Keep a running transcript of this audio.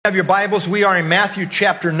Have your Bibles. We are in Matthew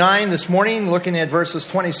chapter 9 this morning, looking at verses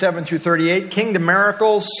 27 through 38. Kingdom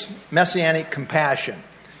miracles, Messianic compassion.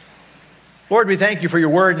 Lord, we thank you for your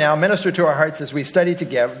word now. Minister to our hearts as we study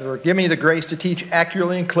together. Give me the grace to teach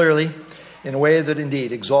accurately and clearly in a way that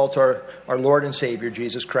indeed exalts our Lord and Savior,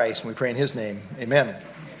 Jesus Christ. And we pray in his name. Amen.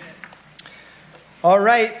 All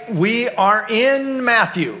right, we are in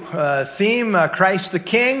Matthew. Theme, Christ the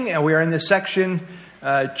King. And we are in this section,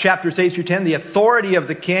 chapters 8 through 10, the authority of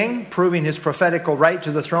the king, proving his prophetical right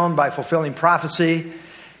to the throne by fulfilling prophecy.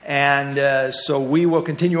 And so we will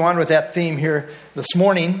continue on with that theme here this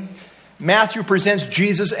morning. Matthew presents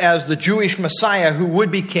Jesus as the Jewish Messiah who would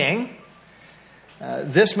be king.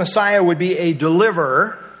 This Messiah would be a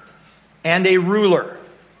deliverer and a ruler.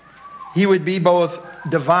 He would be both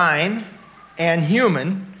divine and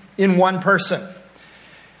human in one person.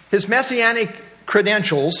 His messianic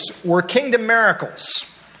credentials were kingdom miracles,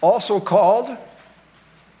 also called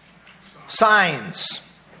signs,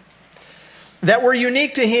 that were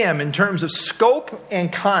unique to him in terms of scope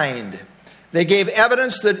and kind. They gave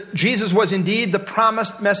evidence that Jesus was indeed the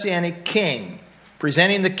promised messianic king,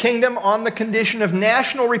 presenting the kingdom on the condition of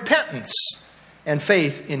national repentance and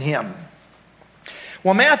faith in him.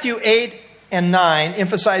 Well, Matthew 8 and 9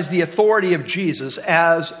 emphasize the authority of Jesus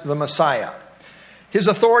as the Messiah. His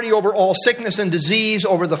authority over all sickness and disease,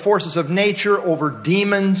 over the forces of nature, over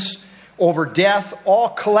demons, over death, all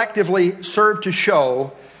collectively serve to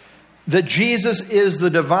show that Jesus is the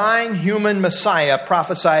divine human Messiah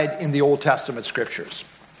prophesied in the Old Testament scriptures.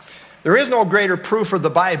 There is no greater proof of the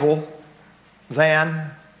Bible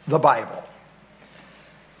than the Bible.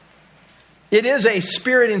 It is a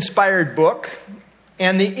Spirit-inspired book,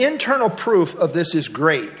 and the internal proof of this is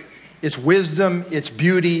great. Its wisdom, its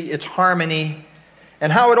beauty, its harmony,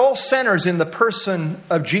 and how it all centers in the person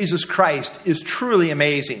of Jesus Christ is truly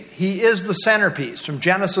amazing. He is the centerpiece from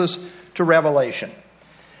Genesis to Revelation.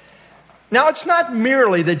 Now, it's not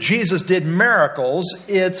merely that Jesus did miracles,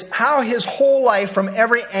 it's how his whole life from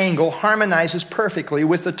every angle harmonizes perfectly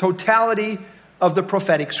with the totality of the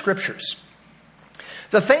prophetic scriptures.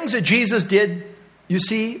 The things that Jesus did, you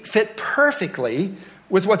see, fit perfectly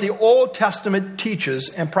with what the Old Testament teaches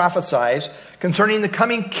and prophesies concerning the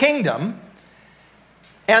coming kingdom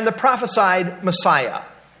and the prophesied Messiah.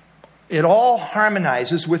 It all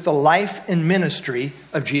harmonizes with the life and ministry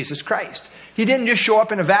of Jesus Christ. He didn't just show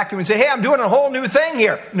up in a vacuum and say, hey, I'm doing a whole new thing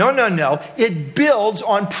here. No. It builds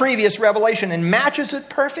on previous revelation and matches it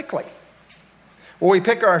perfectly. Well, we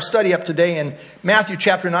pick our study up today in Matthew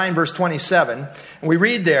chapter 9, verse 27. And we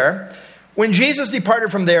read there, when Jesus departed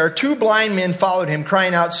from there, 2 blind men followed him,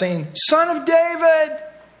 crying out, saying, Son of David,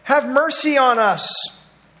 have mercy on us.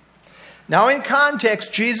 Now, in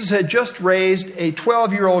context, Jesus had just raised a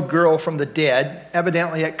 12-year-old girl from the dead,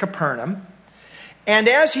 evidently at Capernaum. And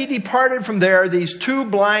as he departed from there, these 2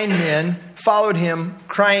 blind men followed him,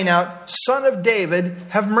 crying out, Son of David,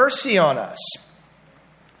 have mercy on us.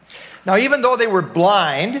 Now, even though they were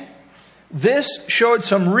blind, this showed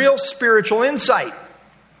some real spiritual insight.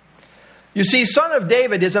 You see, Son of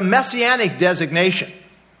David is a messianic designation.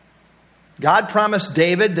 God promised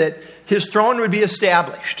David that his throne would be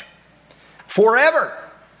established forever.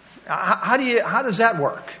 How does that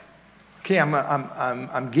work? Okay,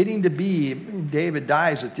 I'm getting to be, David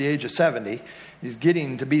dies at the age of 70. He's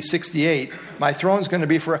getting to be 68. My throne's going to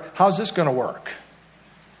be forever. How's this going to work?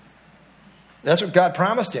 That's what God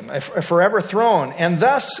promised him, a forever throne. And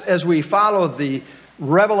thus, as we follow the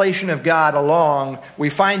revelation of God along, we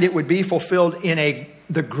find it would be fulfilled in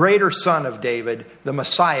the greater Son of David, the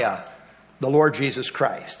Messiah, the Lord Jesus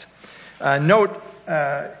Christ. Note,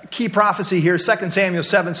 key prophecy here, 2 Samuel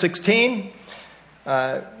 7:16.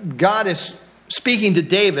 God is speaking to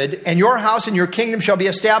David, and your house and your kingdom shall be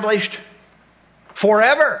established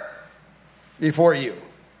forever before you.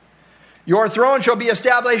 Your throne shall be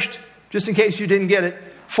established, just in case you didn't get it,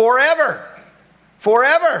 forever.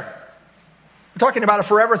 Forever. We're talking about a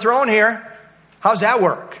forever throne here. How's that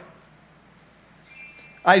work?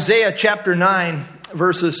 Isaiah chapter 9,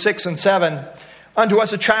 verses 6 and 7. Unto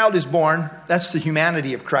us a child is born. That's the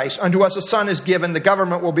humanity of Christ. Unto us a son is given. The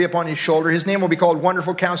government will be upon his shoulder. His name will be called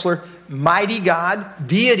Wonderful Counselor, Mighty God,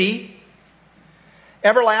 Deity,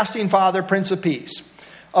 Everlasting Father, Prince of Peace.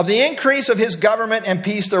 Of the increase of his government and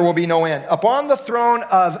peace there will be no end. Upon the throne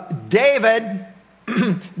of David,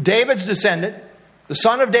 David's descendant, the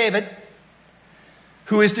son of David,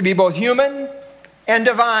 who is to be both human and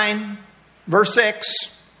divine, verse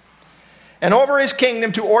 6, and over his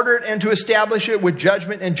kingdom to order it and to establish it with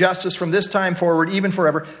judgment and justice from this time forward, even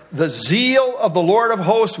forever. The zeal of the Lord of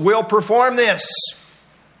hosts will perform this.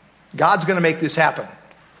 God's going to make this happen.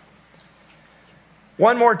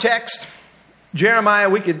 One more text. Jeremiah,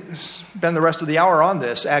 we could spend the rest of the hour on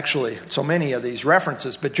this, actually. So many of these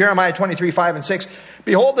references. But Jeremiah 23, 5 and 6.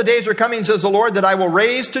 Behold, the days are coming, says the Lord, that I will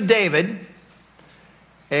raise to David,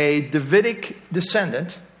 a Davidic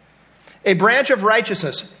descendant, a branch of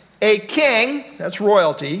righteousness. A king, that's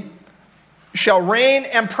royalty, shall reign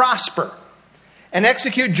and prosper and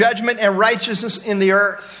execute judgment and righteousness in the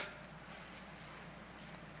earth.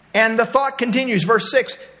 And the thought continues, verse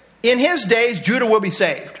 6. In his days, Judah will be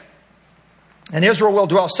saved, and Israel will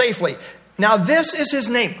dwell safely. Now this is his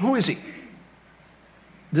name. Who is he?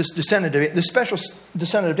 This descendant of David, this special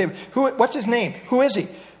descendant of David. What's his name? Who is he?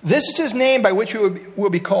 This is his name by which he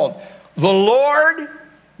will be called. The Lord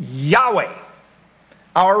Yahweh,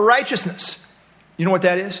 our righteousness. You know what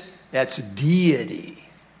that is? That's deity.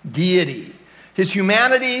 Deity. His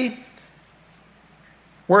humanity,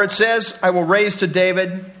 where it says, I will raise to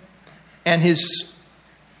David, and his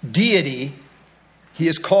deity, he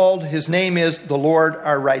is called, his name is the Lord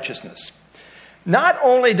our righteousness. Not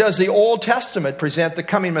only does the Old Testament present the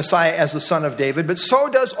coming Messiah as the son of David, but so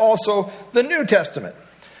does also the New Testament.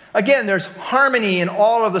 Again, there's harmony in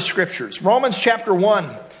all of the scriptures. Romans chapter 1,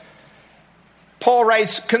 Paul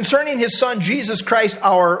writes, concerning his son Jesus Christ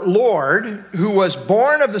our Lord, who was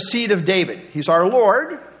born of the seed of David. He's our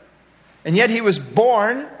Lord, and yet he was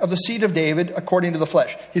born of the seed of David according to the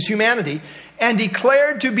flesh, his humanity, and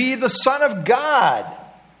declared to be the Son of God,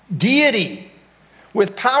 deity,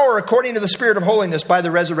 with power according to the Spirit of holiness by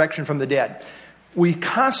the resurrection from the dead. We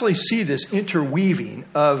constantly see this interweaving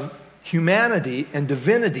of humanity and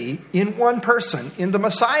divinity in one person, in the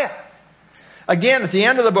Messiah. Again, at the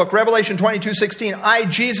end of the book, Revelation 22:16, I,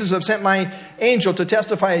 Jesus, have sent my angel to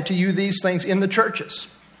testify to you these things in the churches.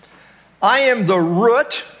 I am the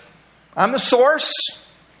root, I'm the source,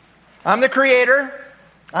 I'm the creator,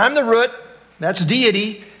 I'm the root, that's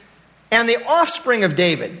deity, and the offspring of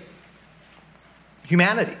David,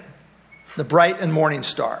 humanity, the bright and morning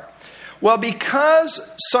star. Well, because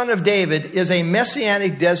Son of David is a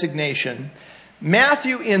messianic designation,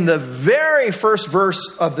 Matthew, in the very first verse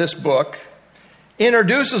of this book,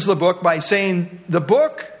 introduces the book by saying, the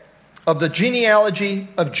book of the genealogy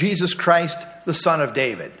of Jesus Christ, the Son of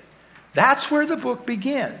David. That's where the book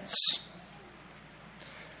begins.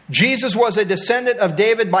 Jesus was a descendant of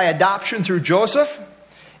David by adoption through Joseph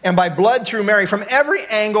and by blood through Mary. From every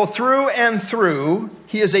angle, through and through,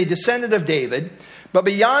 he is a descendant of David. But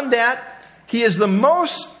beyond that, he is the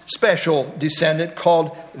most special descendant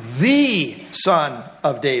called the Son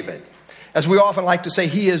of David. As we often like to say,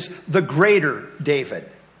 he is the greater David.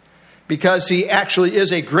 Because he actually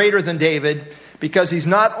is a greater than David, because he's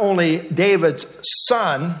not only David's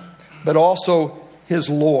son, but also his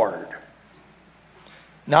Lord.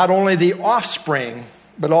 Not only the offspring,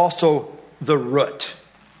 but also the root.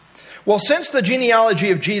 Well, since the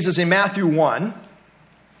genealogy of Jesus in Matthew 1,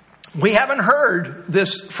 we haven't heard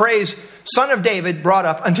this phrase, Son of David, brought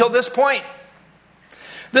up until this point.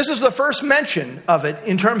 This is the first mention of it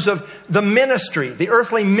in terms of the ministry, the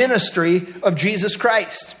earthly ministry of Jesus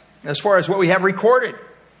Christ, as far as what we have recorded.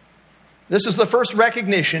 This is the first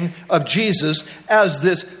recognition of Jesus as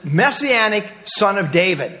this messianic Son of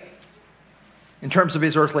David in terms of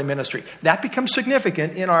his earthly ministry. That becomes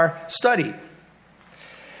significant in our study.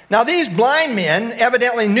 Now, these blind men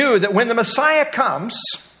evidently knew that when the Messiah comes,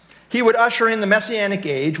 he would usher in the Messianic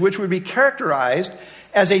age, which would be characterized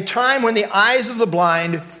as a time when the eyes of the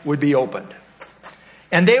blind would be opened.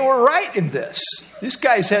 And they were right in this. These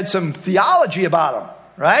guys had some theology about them,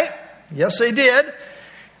 right? Yes, they did.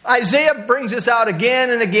 Isaiah brings this out again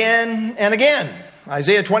and again and again.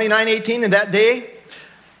 Isaiah 29:18, in that day,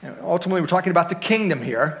 ultimately we're talking about the kingdom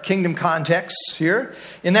here, kingdom context here.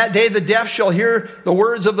 In that day the deaf shall hear the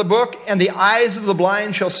words of the book, and the eyes of the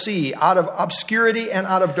blind shall see out of obscurity and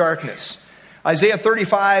out of darkness. Isaiah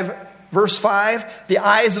 35, verse 5, the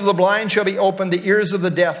eyes of the blind shall be opened, the ears of the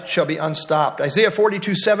deaf shall be unstopped. Isaiah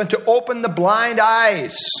 42:7, to open the blind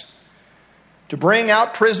eyes, to bring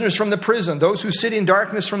out prisoners from the prison, those who sit in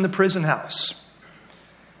darkness from the prison house.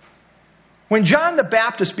 When John the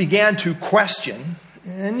Baptist began to question,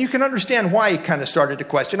 and you can understand why he kind of started to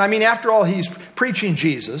question. I mean, after all, he's preaching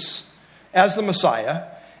Jesus as the Messiah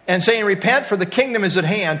and saying, repent, for the kingdom is at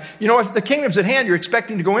hand. You know, if the kingdom's at hand, you're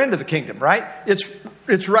expecting to go into the kingdom, right?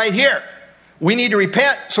 It's right here. We need to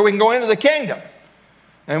repent so we can go into the kingdom.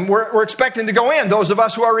 And we're expecting to go in, those of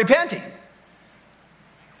us who are repenting.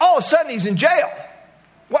 All of a sudden, he's in jail.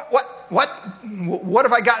 What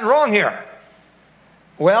have I gotten wrong here?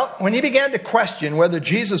 Well, when he began to question whether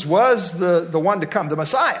Jesus was the one to come, the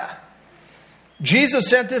Messiah, Jesus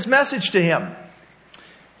sent this message to him.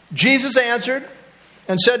 Jesus answered,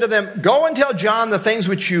 and said to them, "Go and tell John the things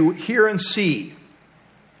which you hear and see.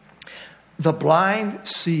 The blind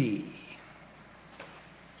see.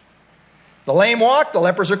 The lame walk, the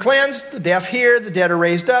lepers are cleansed, the deaf hear, the dead are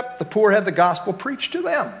raised up, the poor have the gospel preached to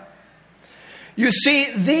them." You see,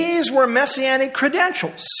 these were Messianic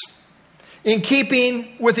credentials in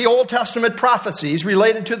keeping with the Old Testament prophecies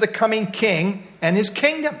related to the coming king and his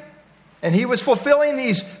kingdom. And he was fulfilling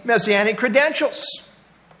these Messianic credentials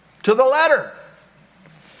to the letter.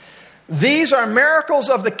 These are miracles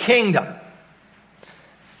of the kingdom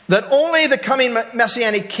that only the coming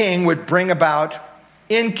Messianic king would bring about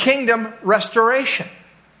in kingdom restoration.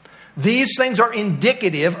 These things are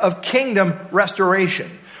indicative of kingdom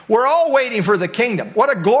restoration. We're all waiting for the kingdom.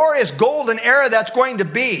 What a glorious golden era that's going to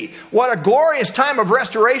be. What a glorious time of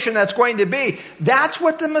restoration that's going to be. That's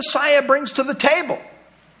what the Messiah brings to the table.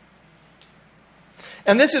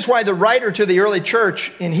 And this is why the writer to the early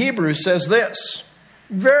church in Hebrews says this.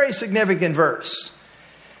 Very significant verse.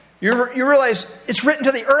 You realize it's written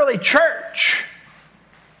to the early church,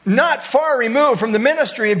 not far removed from the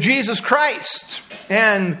ministry of Jesus Christ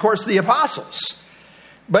and, of course, the apostles.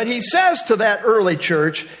 But he says to that early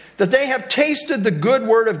church that they have tasted the good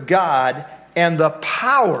word of God and the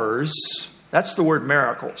powers, that's the word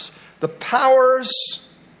miracles, the powers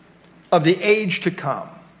of the age to come.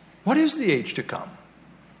 What is the age to come?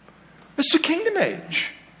 It's the kingdom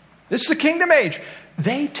age. It's the kingdom age.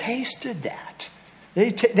 They tasted that.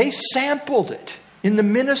 They sampled it in the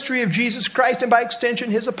ministry of Jesus Christ and by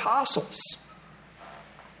extension his apostles.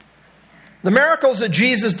 The miracles that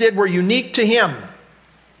Jesus did were unique to him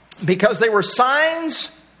because they were signs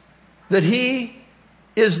that he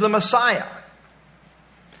is the Messiah.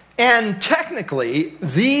 And technically,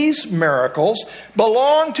 these miracles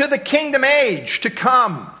belong to the kingdom age to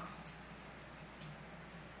come,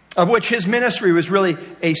 of which his ministry was really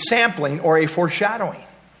a sampling or a foreshadowing.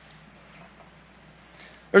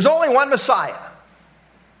 There's only one Messiah.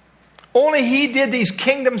 Only he did these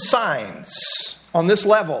kingdom signs on this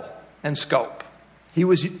level and scope. He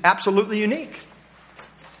was absolutely unique.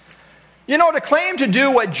 You know, to claim to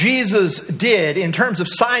do what Jesus did in terms of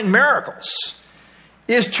sign miracles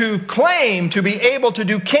is to claim to be able to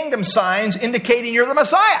do kingdom signs indicating you're the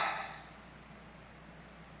Messiah.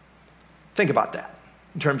 Think about that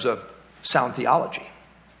in terms of sound theology.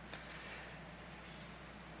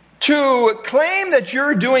 To claim that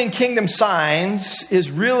you're doing kingdom signs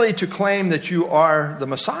is really to claim that you are the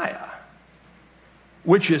Messiah,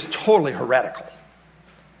 which is totally heretical.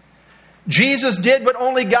 Jesus did what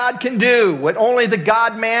only God can do, what only the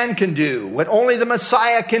God-man can do, what only the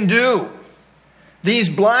Messiah can do.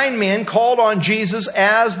 These blind men called on Jesus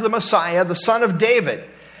as the Messiah, the Son of David,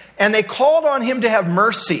 and they called on him to have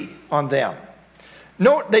mercy on them.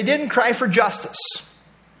 Note, they didn't cry for justice.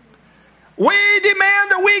 We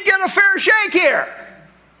demand that we get a fair shake here.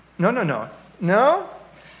 No.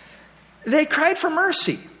 They cried for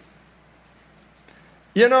mercy.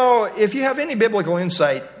 You know, if you have any biblical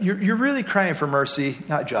insight, you're really crying for mercy,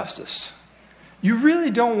 not justice. You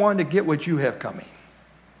really don't want to get what you have coming.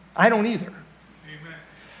 I don't either.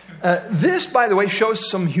 This, by the way, shows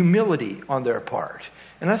some humility on their part.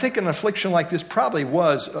 And I think an affliction like this probably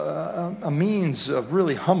was a means of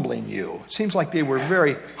really humbling you. It seems like they were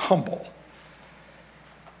very humble.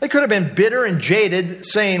 They could have been bitter and jaded,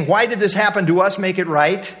 saying, "Why did this happen to us? Make it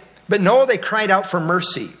right." But no, they cried out for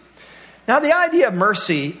mercy. Now, the idea of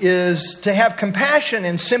mercy is to have compassion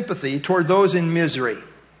and sympathy toward those in misery.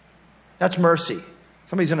 That's mercy.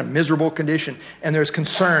 Somebody's in a miserable condition, and there's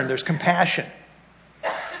concern, there's compassion.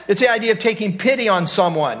 It's the idea of taking pity on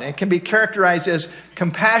someone. It can be characterized as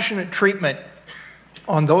compassionate treatment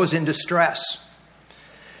on those in distress.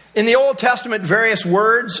 In the Old Testament, various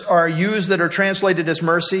words are used that are translated as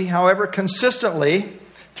mercy. However, consistently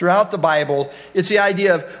throughout the Bible, it's the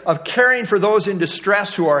idea of caring for those in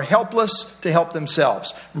distress who are helpless to help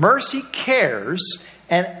themselves. Mercy cares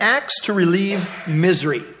and acts to relieve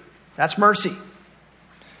misery. That's mercy.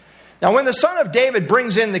 Now, when the Son of David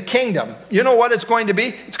brings in the kingdom, you know what it's going to be?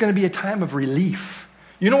 It's going to be a time of relief.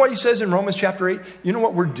 You know what he says in Romans chapter 8? You know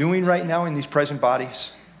what we're doing right now in these present bodies?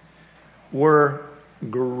 We're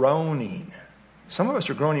groaning. Some of us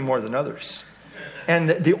are groaning more than others. And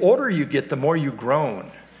the older you get, the more you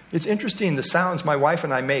groan. It's interesting the sounds my wife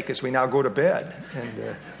and I make as we now go to bed. And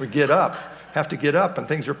we have to get up, and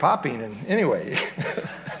things are popping. And anyway.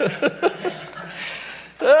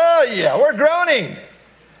 Oh, yeah, we're groaning.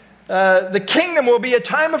 The kingdom will be a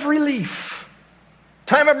time of relief,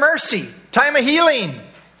 time of mercy, time of healing,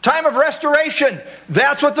 time of restoration.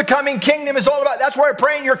 That's what the coming kingdom is all about. That's why we're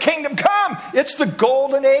praying, your kingdom come. It's the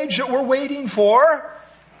golden age that we're waiting for.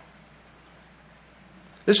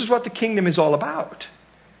 This is what the kingdom is all about.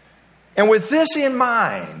 And with this in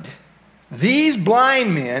mind, these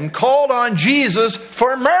blind men called on Jesus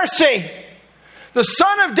for mercy. The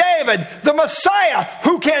Son of David, the Messiah,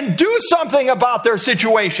 who can do something about their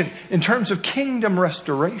situation in terms of kingdom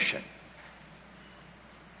restoration.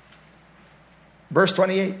 Verse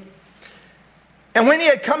 28. And when he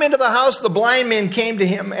had come into the house, the blind men came to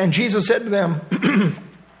him, and Jesus said to them,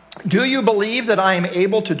 do you believe that I am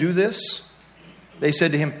able to do this? They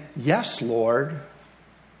said to him, yes, Lord.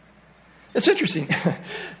 It's interesting.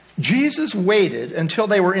 Jesus waited until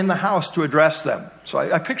they were in the house to address them. So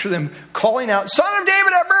I picture them calling out, Son of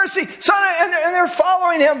David, have mercy! And they're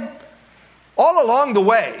following him all along the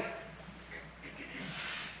way.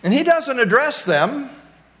 And he doesn't address them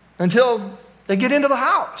until they get into the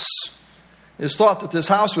house. It's thought that this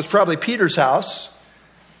house was probably Peter's house,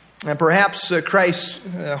 and perhaps Christ's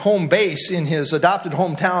home base in his adopted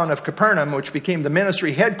hometown of Capernaum, which became the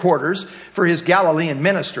ministry headquarters for his Galilean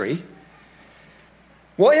ministry.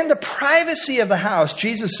 Well, in the privacy of the house,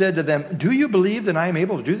 Jesus said to them, do you believe that I am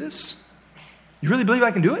able to do this? You really believe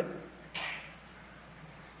I can do it?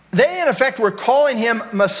 They, in effect, were calling him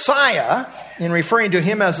Messiah in referring to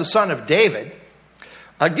him as the son of David.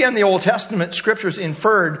 Again, the Old Testament scriptures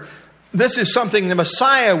inferred this is something the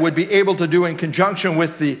Messiah would be able to do in conjunction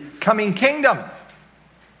with the coming kingdom.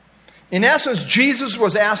 In essence, Jesus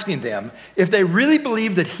was asking them if they really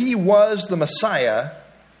believed that he was the Messiah,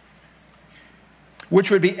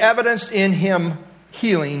 which would be evidenced in him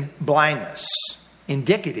healing blindness,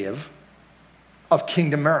 indicative of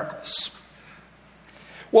kingdom miracles.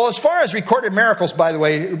 Well, as far as recorded miracles, by the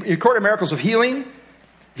way, recorded miracles of healing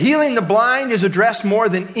the blind is addressed more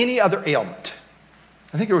than any other ailment.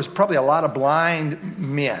 I think there was probably a lot of blind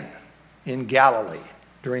men in Galilee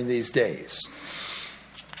during these days.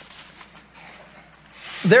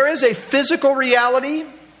 There is a physical reality,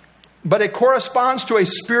 but it corresponds to a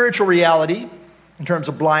spiritual reality in terms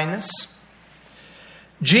of blindness.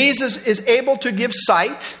 Jesus is able to give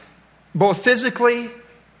sight, both physically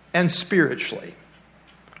and spiritually.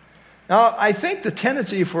 Now, I think the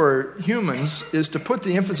tendency for humans is to put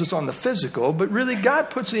the emphasis on the physical, but really God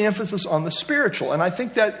puts the emphasis on the spiritual. And I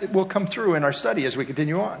think that it will come through in our study as we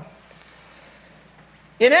continue on.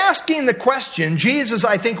 In asking the question, Jesus,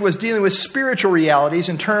 I think, was dealing with spiritual realities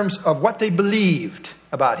in terms of what they believed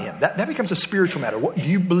about him. That becomes a spiritual matter. What do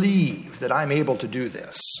you believe that I'm able to do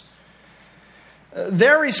this?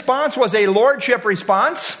 Their response was a lordship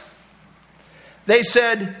response. They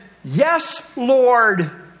said, yes,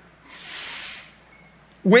 Lord.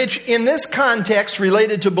 Which in this context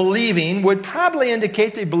related to believing would probably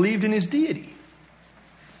indicate they believed in his deity.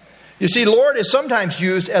 You see, Lord is sometimes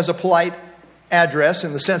used as a polite address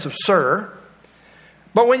in the sense of sir.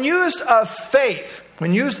 But when used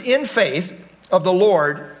in faith of the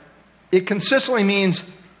Lord, it consistently means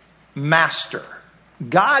master,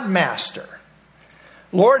 God master.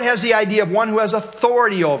 Lord has the idea of one who has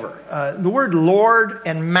authority over. The word Lord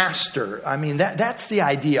and master, that's the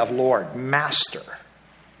idea of Lord, master.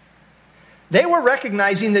 They were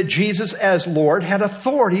recognizing that Jesus as Lord had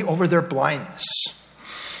authority over their blindness.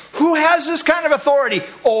 Who has this kind of authority?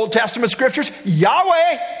 Old Testament scriptures,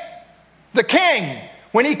 Yahweh, the King.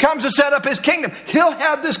 When he comes to set up his kingdom, he'll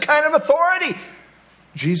have this kind of authority.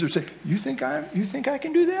 Jesus said, you think I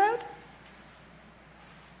can do that?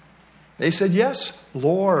 They said, yes,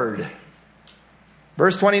 Lord.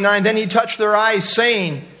 Verse 29, then he touched their eyes,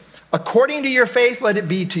 saying, according to your faith, let it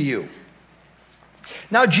be to you.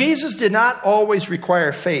 Now, Jesus did not always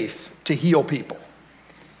require faith to heal people.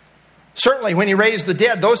 Certainly, when he raised the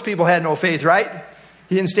dead, those people had no faith, right?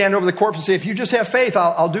 He didn't stand over the corpse and say, if you just have faith,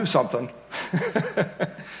 I'll do something.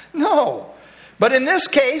 No. But in this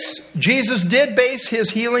case, Jesus did base his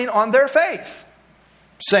healing on their faith,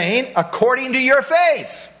 saying, according to your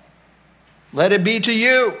faith, let it be to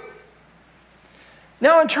you.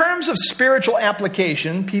 Now, in terms of spiritual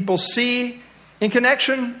application, people see in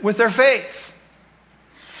connection with their faith.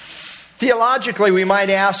 Theologically, we might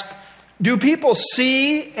ask, do people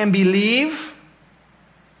see and believe,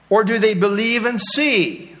 or do they believe and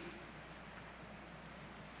see?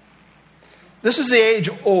 This is the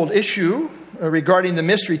age-old issue regarding the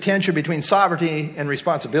mystery tension between sovereignty and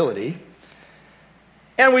responsibility.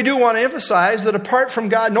 And we do want to emphasize that apart from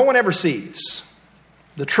God, no one ever sees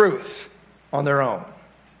the truth on their own.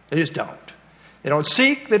 They just don't. They don't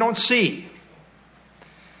seek, they don't see.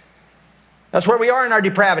 That's where we are in our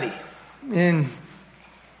depravity, in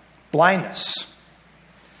blindness.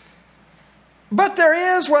 But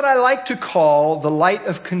there is what I like to call the light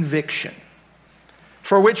of conviction,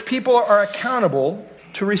 for which people are accountable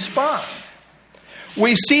to respond.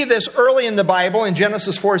 We see this early in the Bible in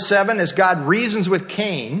Genesis 4:7 as God reasons with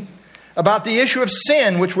Cain about the issue of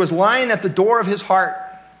sin which was lying at the door of his heart.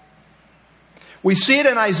 We see it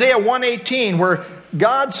in Isaiah 1:18 where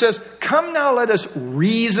God says, "Come now, let us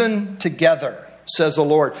reason together, says the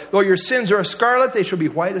Lord. Though your sins are as scarlet, they shall be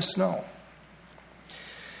white as snow."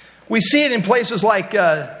 We see it in places like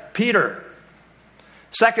Peter.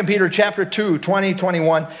 2 Peter chapter 2, 20,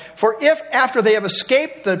 21. "For if after they have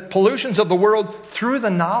escaped the pollutions of the world through the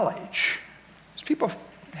knowledge," these people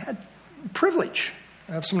had privilege,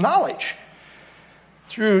 have some knowledge.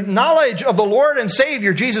 Through knowledge of the Lord and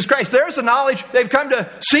Savior, Jesus Christ. There's the knowledge. They've come to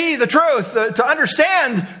see the truth, to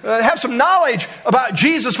understand, have some knowledge about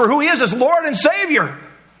Jesus for who He is as Lord and Savior.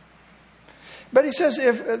 But He says,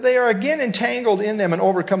 if they are again entangled in them and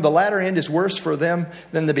overcome, the latter end is worse for them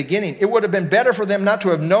than the beginning. It would have been better for them not to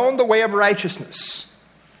have known the way of righteousness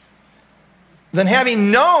than having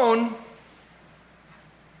known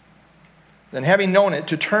it,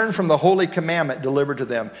 to turn from the holy commandment delivered to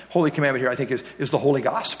them. Holy commandment here, I think, is the Holy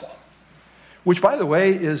Gospel, which, by the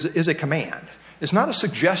way, is a command. It's not a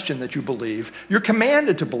suggestion that you believe. You're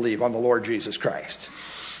commanded to believe on the Lord Jesus Christ.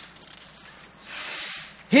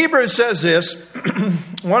 Hebrews says this,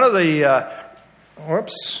 one of the,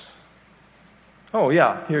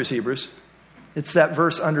 here's Hebrews. It's that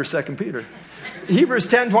verse under 2 Peter. Hebrews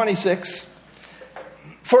 10:26.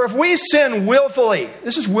 "For if we sin willfully,"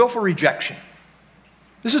 this is willful rejection.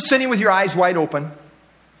 This is sinning with your eyes wide open.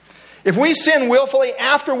 "If we sin willfully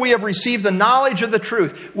after we have received the knowledge of the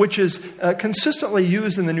truth," which is consistently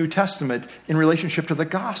used in the New Testament in relationship to the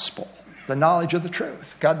gospel, the knowledge of the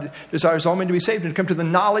truth. God desires all men to be saved and to come to the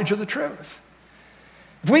knowledge of the truth.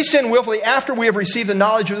 If we sin willfully after we have received the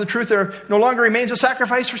knowledge of the truth, there no longer remains a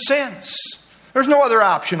sacrifice for sins. There's no other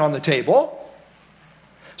option on the table.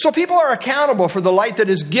 So people are accountable for the light that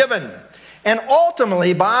is given. And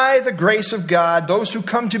ultimately, by the grace of God, those who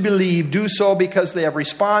come to believe do so because they have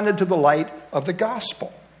responded to the light of the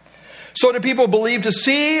gospel. So do people believe to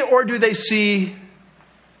see, or do they see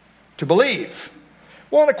to believe?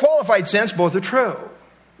 Well, in a qualified sense, both are true.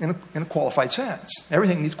 In a qualified sense.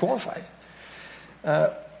 Everything needs qualified.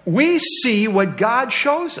 We see what God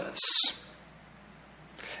shows us.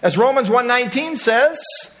 As Romans 1:19 says,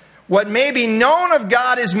 "What may be known of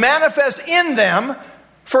God is manifest in them,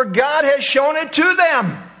 for God has shown it to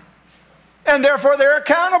them." And therefore they're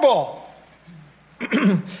accountable.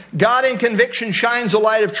 God in conviction shines the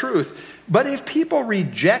light of truth. But if people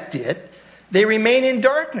reject it, they remain in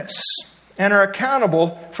darkness and are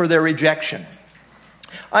accountable for their rejection.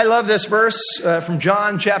 I love this verse from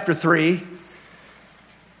John chapter 3.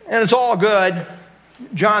 And it's all good.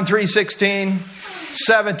 John 3:16,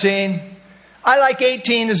 17. I like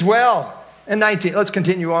 18 as well. And 19. Let's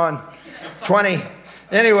continue on. 20.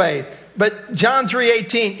 Anyway, but John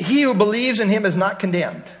 3:18. "He who believes in Him is not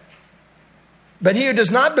condemned. But he who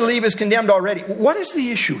does not believe is condemned already." What is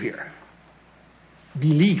the issue here?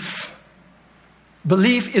 Belief.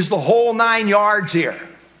 Belief is the whole 9 yards here.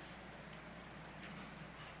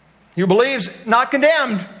 He who believes, not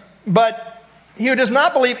condemned. But he who does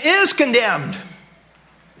not believe is condemned.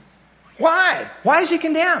 Why? Why is he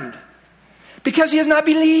condemned? Because he has not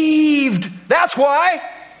believed. That's why.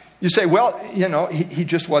 You say, well, he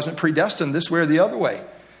just wasn't predestined this way or the other way.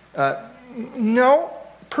 No,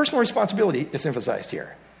 personal responsibility is emphasized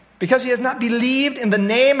here. Because he has not believed in the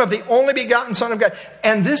name of the only begotten Son of God.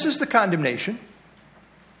 And this is the condemnation.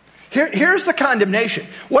 Here's the condemnation.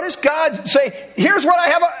 What does God say? Here's what I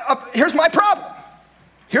have. Here's my problem.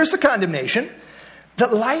 Here's the condemnation.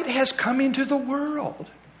 That light has come into the world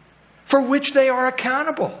for which they are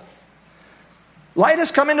accountable. Light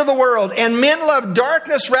has come into the world, and men love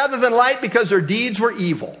darkness rather than light because their deeds were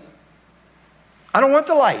evil. I don't want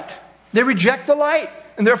the light. They reject the light,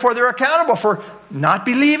 and therefore they're accountable for not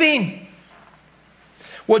believing.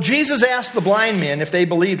 Well, Jesus asked the blind men if they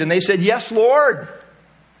believed, and they said, "Yes, Lord."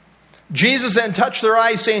 Jesus then touched their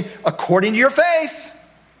eyes, saying, "According to your faith,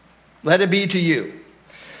 let it be to you."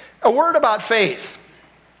 A word about faith.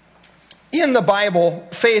 In the Bible,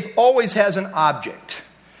 faith always has an object.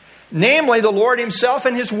 Namely, the Lord Himself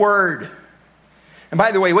and His Word. And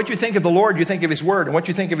by the way, what you think of the Lord, you think of His Word. And what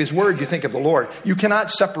you think of His Word, you think of the Lord. You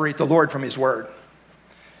cannot separate the Lord from His Word.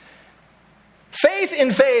 Faith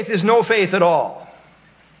in faith is no faith at all.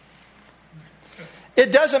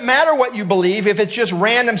 It doesn't matter what you believe if it's just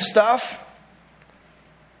random stuff.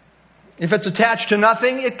 If it's attached to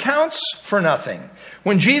nothing, it counts for nothing.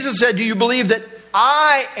 When Jesus said, "Do you believe that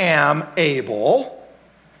I am able?"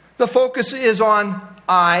 the focus is on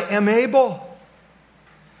I am able.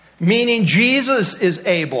 Meaning Jesus is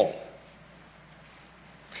able.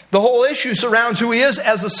 The whole issue surrounds who he is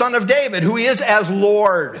as the Son of David, who he is as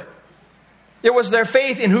Lord. It was their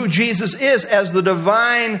faith in who Jesus is as the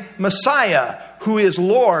divine Messiah, who is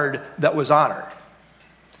Lord, that was honored.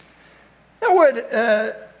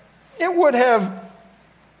 It would have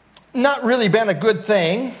not really been a good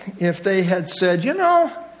thing if they had said,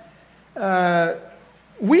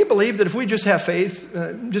 we believe that if we just have faith,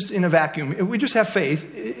 just in a vacuum, if we just have faith,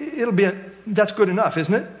 that's good enough,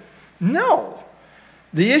 isn't it? No.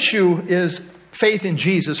 The issue is faith in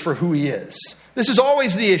Jesus for who he is. This is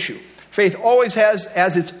always the issue. Faith always has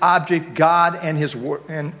as its object God and his word.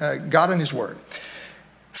 God and his word.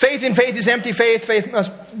 Faith in faith is empty faith. Faith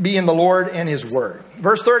must be in the Lord and his word.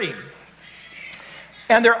 Verse 30.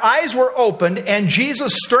 And their eyes were opened, and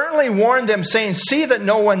Jesus sternly warned them, saying, "See that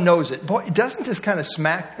no one knows it." Boy, doesn't this kind of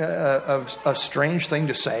smack of a strange thing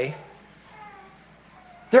to say?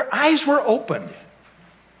 Their eyes were opened.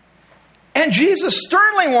 And Jesus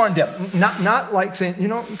sternly warned them. Not like saying,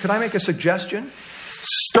 could I make a suggestion?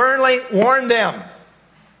 Sternly warned them,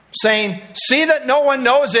 saying, "See that no one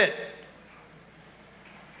knows it."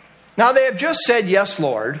 Now they have just said, "Yes,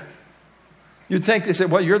 Lord." You'd think they said,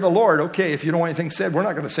 "Well, you're the Lord. Okay, if you don't want anything said, we're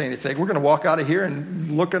not going to say anything. We're going to walk out of here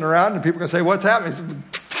and looking around, and people are going to say, 'What's happening?'"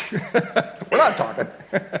 We're not talking.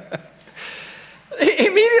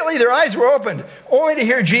 Immediately their eyes were opened, only to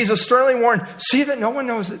hear Jesus sternly warn, "See that no one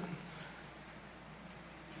knows it."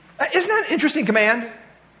 Isn't that an interesting command?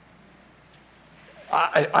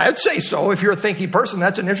 I'd say so. If you're a thinking person,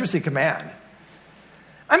 that's an interesting command.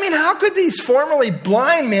 I mean, how could these formerly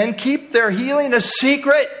blind men keep their healing a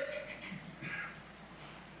secret?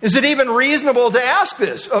 Is it even reasonable to ask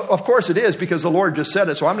this? Of course it is, because the Lord just said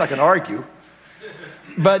it, so I'm not going to argue.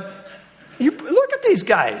 But you look at these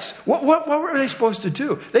guys. What were they supposed to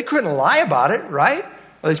do? They couldn't lie about it, right?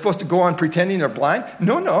 Are they supposed to go on pretending they're blind?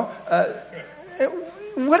 No.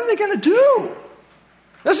 What are they going to do?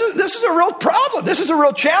 This is a real problem. This is a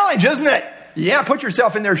real challenge, isn't it? Yeah, put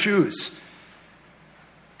yourself in their shoes.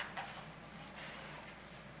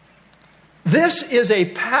 This is a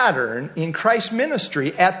pattern in Christ's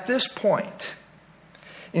ministry at this point.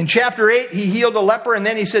 In chapter 8, he healed a leper, and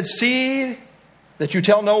then he said, "See that you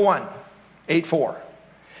tell no one." 8:4.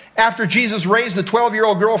 After Jesus raised the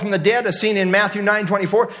 12-year-old girl from the dead, as seen in Matthew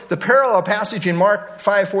 9:24, the parallel passage in Mark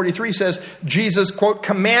 5:43 says, Jesus, quote,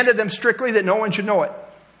 "commanded them strictly that no one should know it."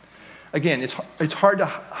 Again, it's hard to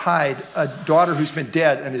hide a daughter who's been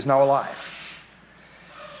dead and is now alive.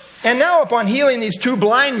 And now, upon healing these two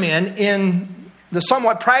blind men in the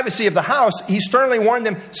somewhat privacy of the house, he sternly warned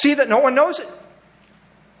them, "See that no one knows it."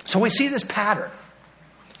 So we see this pattern.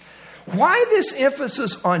 Why this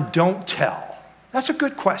emphasis on don't tell? That's a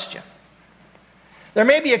good question. There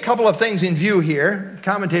may be a couple of things in view here.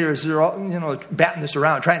 Commentators are all, batting this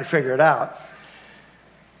around, trying to figure it out.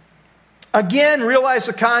 Again, realize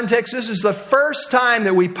the context. This is the first time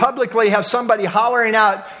that we publicly have somebody hollering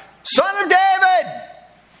out, "Son of David!"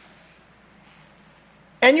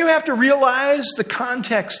 And you have to realize the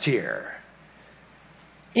context here.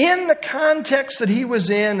 In the context that he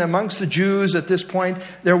was in amongst the Jews at this point,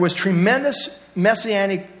 there was tremendous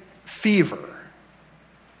Messianic fever,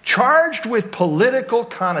 charged with political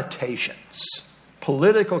connotations.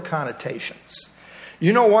 Political connotations.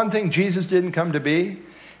 You know one thing Jesus didn't come to be?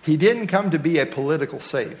 He didn't come to be a political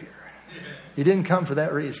savior. He didn't come for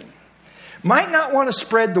that reason. Might not want to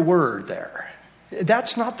spread the word there.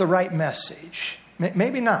 That's not the right message.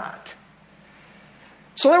 Maybe not.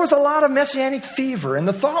 So there was a lot of Messianic fever, and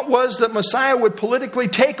the thought was that Messiah would politically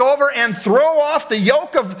take over and throw off the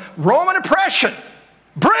yoke of Roman oppression.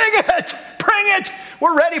 Bring it! Bring it!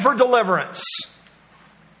 We're ready for deliverance.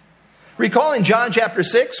 Recall in John chapter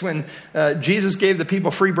 6 when Jesus gave the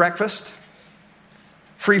people free breakfast,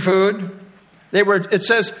 free food. It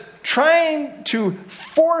says, trying to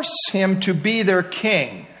force him to be their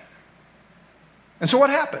king. And so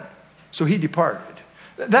what happened? So he departed.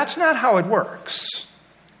 That's not how it works.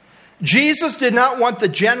 Jesus did not want the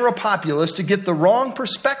general populace to get the wrong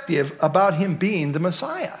perspective about him being the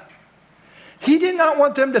Messiah. He did not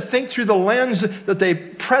want them to think through the lens that they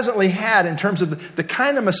presently had in terms of the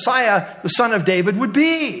kind of Messiah the Son of David would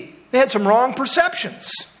be. They had some wrong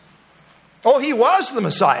perceptions. Oh, he was the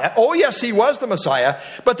Messiah. Oh, yes, he was the Messiah.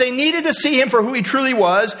 But they needed to see him for who he truly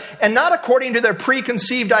was, and not according to their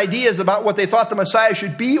preconceived ideas about what they thought the Messiah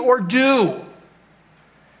should be or do.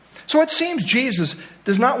 So it seems Jesus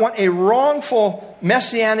does not want a wrongful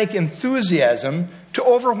messianic enthusiasm to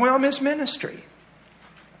overwhelm his ministry.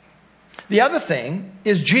 The other thing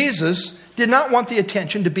is Jesus did not want the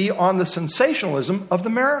attention to be on the sensationalism of the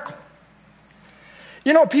miracle.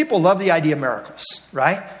 You know, people love the idea of miracles,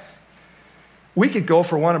 right? We could go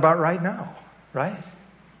for one about right now, right?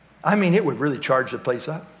 I mean, it would really charge the place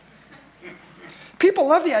up. People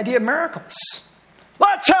love the idea of miracles.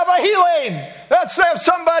 Let's have a healing. Let's have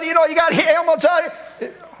somebody, you got ailments out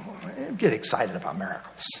here. Get excited about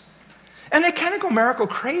miracles. And they kind of go miracle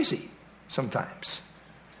crazy sometimes.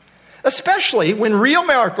 Especially when real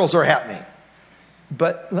miracles are happening.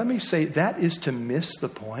 But let me say, that is to miss the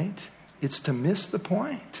point. It's to miss the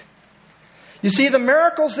point. You see, the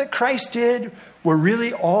miracles that Christ did were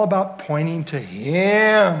really all about pointing to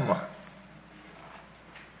Him.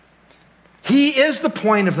 He is the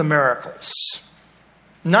point of the miracles,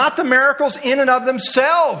 not the miracles in and of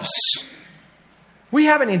themselves. We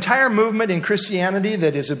have an entire movement in Christianity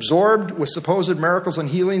that is absorbed with supposed miracles and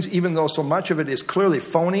healings, even though so much of it is clearly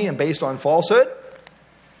phony and based on falsehood.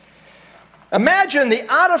 Imagine the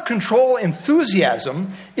out-of-control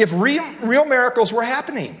enthusiasm if real miracles were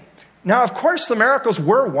happening. Now, of course, the miracles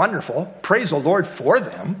were wonderful. Praise the Lord for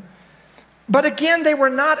them. But again, they were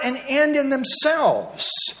not an end in themselves.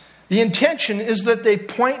 The intention is that they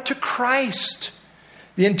point to Christ.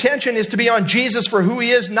 The intention is to be on Jesus for who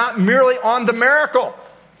He is, not merely on the miracle.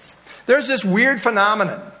 There's this weird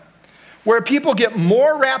phenomenon where people get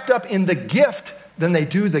more wrapped up in the gift than they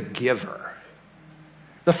do the giver.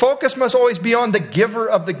 The focus must always be on the giver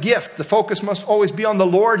of the gift. The focus must always be on the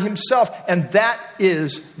Lord Himself. And that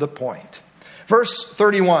is the point. Verse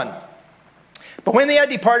 31. But when they had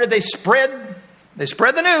departed, they spread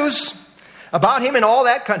the news about Him in all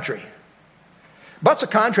that country. But's a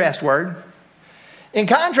contrast word. In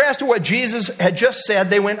contrast to what Jesus had just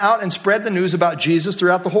said, they went out and spread the news about Jesus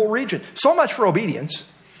throughout the whole region. So much for obedience.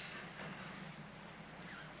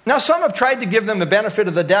 Now, some have tried to give them the benefit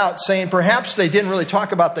of the doubt, saying perhaps they didn't really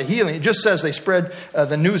talk about the healing. It just says they spread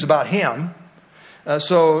the news about Him.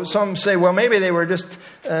 So some say, well, maybe they were just,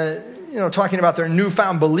 talking about their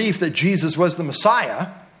newfound belief that Jesus was the Messiah,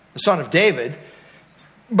 the Son of David.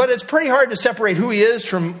 But it's pretty hard to separate who He is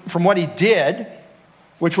from what He did,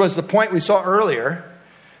 which was the point we saw earlier.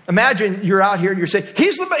 Imagine you're out here and you're saying,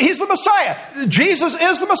 He's the Messiah. Jesus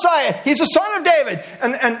is the Messiah. He's the Son of David.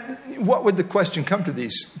 And what would the question come to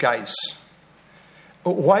these guys?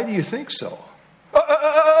 Why do you think so?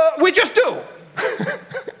 We just do.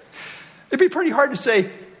 It'd be pretty hard to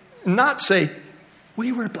not say,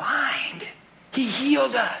 we were blind. He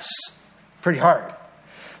healed us. Pretty hard.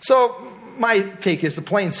 So my take is the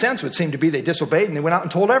plain sense would seem to be they disobeyed and they went out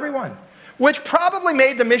and told everyone. Which probably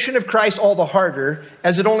made the mission of Christ all the harder,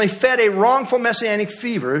 as it only fed a wrongful messianic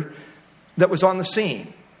fever that was on the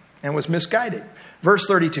scene and was misguided. Verse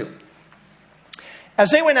 32. As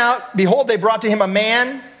they went out, behold, they brought to Him a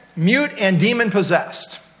man, mute and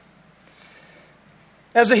demon-possessed.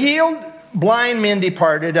 As the healed blind men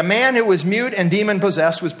departed, a man who was mute and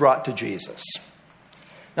demon-possessed was brought to Jesus.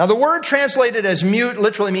 Now, the word translated as mute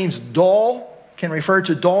literally means dull. Can refer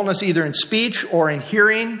to dullness either in speech or in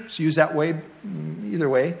hearing. It's used that way, either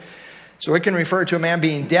way. So it can refer to a man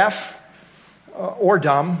being deaf or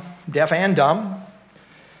dumb, deaf and dumb.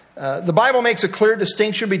 The Bible makes a clear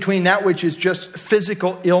distinction between that which is just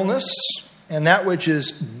physical illness and that which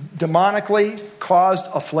is demonically caused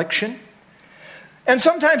affliction. And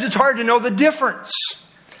sometimes it's hard to know the difference.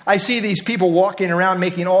 I see these people walking around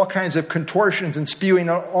making all kinds of contortions and spewing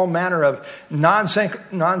all manner of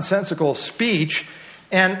nonsensical speech.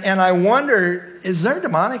 And I wonder, is there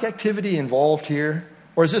demonic activity involved here?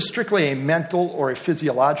 Or is this strictly a mental or a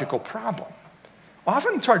physiological problem?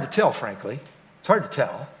 Often it's hard to tell, frankly. It's hard to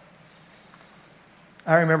tell.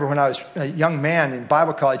 I remember when I was a young man in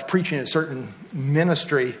Bible college preaching at a certain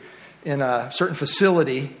ministry in a certain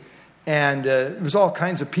facility. And there was all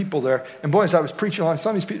kinds of people there. And boy, as I was preaching along,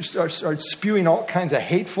 some of these people started spewing all kinds of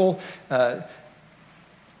hateful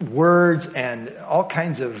words and all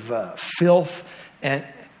kinds of filth. And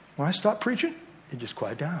when I stopped preaching, it just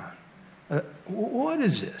quieted down. What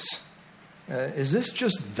is this? Is this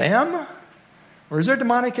just them? Or is there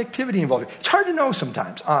demonic activity involved? It's hard to know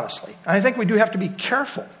sometimes, honestly. I think we do have to be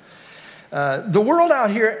careful. The world out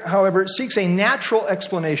here, however, seeks a natural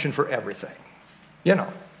explanation for everything.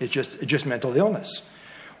 It's just mental illness.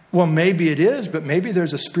 Well, maybe it is, but maybe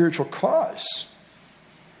there's a spiritual cause.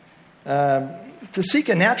 To seek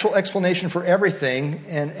a natural explanation for everything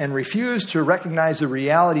and refuse to recognize the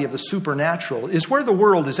reality of the supernatural is where the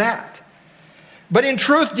world is at. But in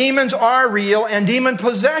truth, demons are real, and demon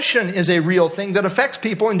possession is a real thing that affects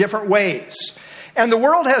people in different ways. And the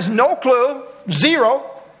world has no clue, zero,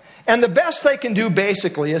 and the best they can do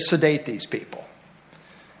basically is sedate these people.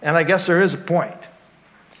 And I guess there is a point.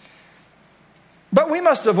 But we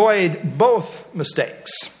must avoid both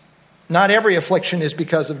mistakes. Not every affliction is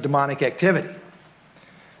because of demonic activity.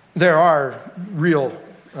 there are real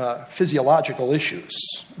physiological issues,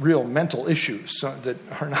 real mental issues that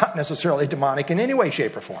are not necessarily demonic in any way,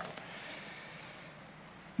 shape, or form.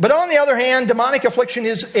 But on the other hand, demonic affliction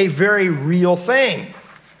is a very real thing.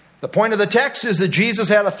 The point of the text is that Jesus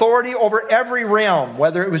had authority over every realm,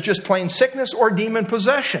 whether it was just plain sickness or demon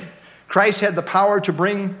possession. Christ had the power to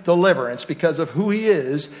bring deliverance because of who he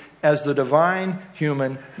is as the divine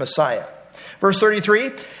human Messiah. Verse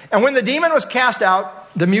 33, and when the demon was cast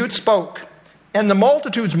out, the mute spoke, and the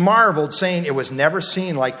multitudes marveled, saying, it was never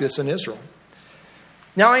seen like this in Israel.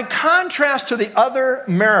 Now, in contrast to the other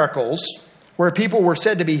miracles where people were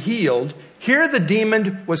said to be healed, here the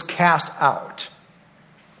demon was cast out.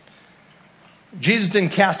 Jesus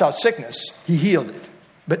didn't cast out sickness, he healed it.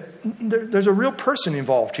 But there's a real person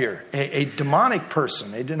involved here, a demonic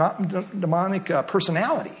person, a demonic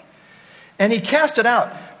personality. And he cast it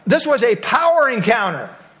out. This was a power encounter.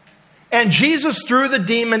 And Jesus threw the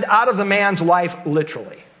demon out of the man's life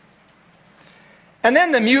literally. And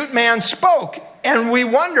then the mute man spoke. And you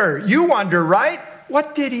wonder, right?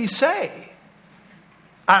 What did he say?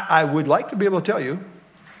 I would like to be able to tell you.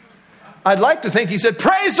 I'd like to think he said,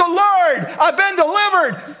 praise the Lord, I've been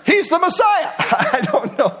delivered. He's the Messiah. I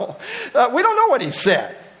don't know. We don't know what he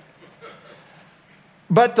said.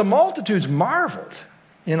 But the multitudes marveled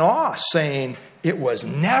in awe, saying, it was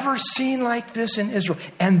never seen like this in Israel.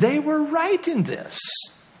 And they were right in this.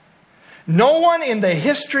 No one in the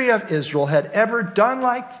history of Israel had ever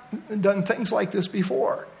done things like this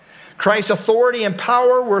before. Christ's authority and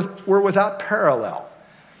power were without parallel.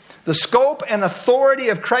 The scope and authority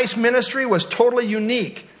of Christ's ministry was totally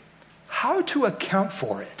unique. How to account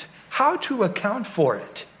for it? How to account for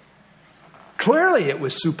it? Clearly it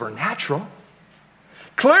was supernatural.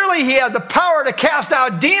 Clearly he had the power to cast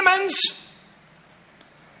out demons.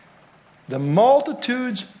 The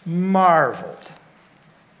multitudes marveled.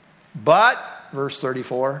 But, verse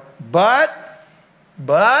 34, but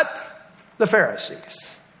the Pharisees.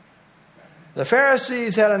 The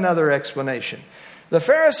Pharisees had another explanation. The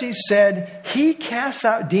Pharisees said, he casts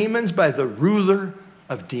out demons by the ruler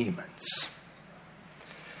of demons.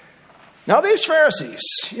 Now these Pharisees,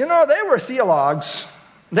 they were theologues.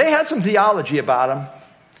 They had some theology about them.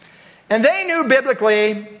 And they knew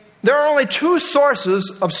biblically there are only two sources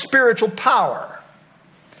of spiritual power.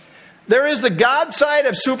 There is the God side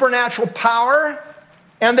of supernatural power,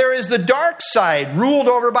 and there is the dark side ruled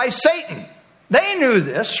over by Satan. They knew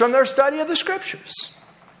this from their study of the Scriptures.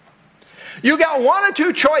 You got one or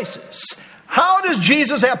two choices. How does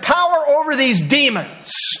Jesus have power over these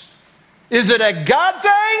demons? Is it a God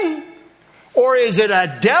thing or is it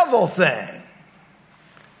a devil thing?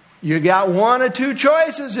 You got one or two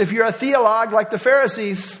choices if you're a theologue like the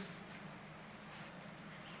Pharisees.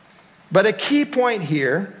 But a key point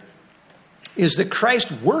here is that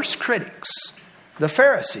Christ's worst critics, the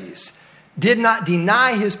Pharisees, did not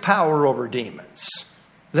deny his power over demons.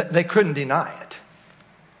 They couldn't deny it.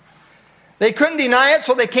 They couldn't deny it,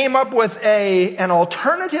 so they came up with an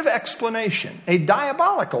alternative explanation, a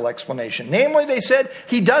diabolical explanation. Namely, they said,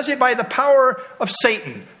 he does it by the power of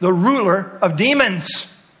Satan, the ruler of demons.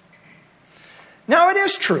 Now, it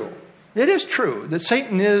is true that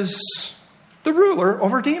Satan is the ruler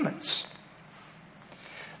over demons.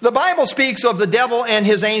 The Bible speaks of the devil and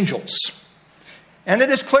his angels. And it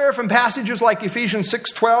is clear from passages like Ephesians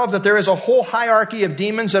 6:12 that there is a whole hierarchy of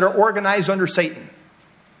demons that are organized under Satan.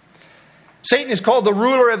 Satan is called the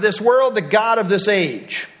ruler of this world, the god of this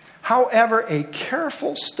age. However, a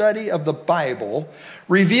careful study of the Bible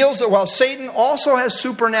reveals that while Satan also has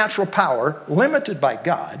supernatural power, limited by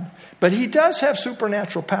God, but he does have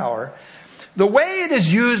supernatural power, the way it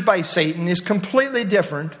is used by Satan is completely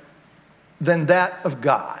different than that of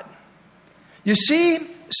God. You see,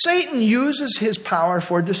 Satan uses his power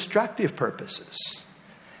for destructive purposes,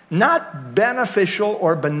 not beneficial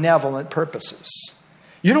or benevolent purposes.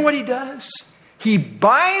 You know what he does? He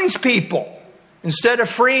binds people instead of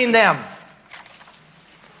freeing them.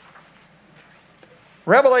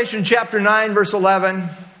 Revelation chapter 9, verse 11,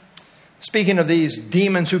 speaking of these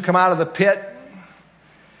demons who come out of the pit,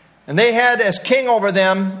 and they had as king over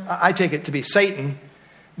them, I take it to be Satan,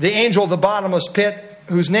 the angel of the bottomless pit,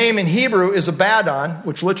 whose name in Hebrew is Abaddon,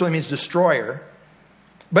 which literally means destroyer.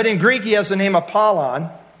 But in Greek he has the name Apollon,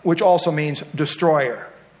 which also means destroyer.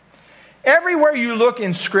 Everywhere you look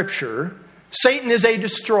in Scripture, Satan is a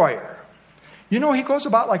destroyer. He goes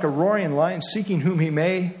about like a roaring lion seeking whom he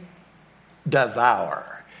may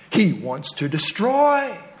devour. He wants to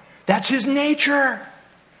destroy. That's his nature.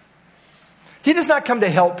 He does not come to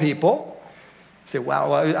help people. You say,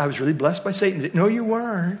 wow, I was really blessed by Satan. No, you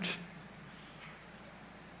weren't.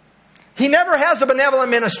 He never has a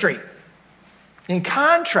benevolent ministry. In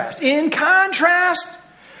contrast,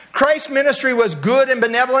 Christ's ministry was good and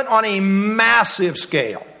benevolent on a massive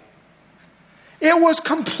scale. It was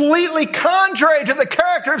completely contrary to the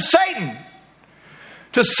character of Satan.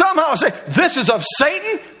 To somehow say, this is of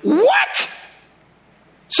Satan? What?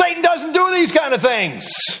 Satan doesn't do these kind of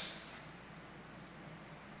things.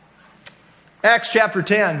 Acts chapter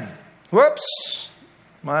 10. Whoops.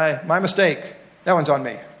 My mistake. That one's on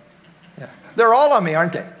me. Yeah. They're all on me,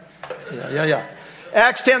 aren't they? Yeah.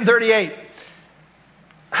 Acts 10:38.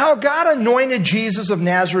 How God anointed Jesus of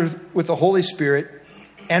Nazareth with the Holy Spirit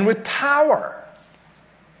and with power,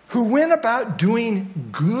 who went about doing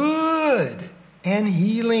good and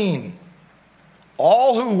healing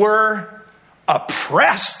all who were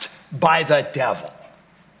oppressed by the devil.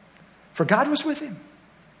 For God was with him.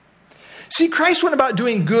 See, Christ went about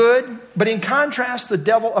doing good, but in contrast, the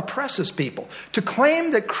devil oppresses people. To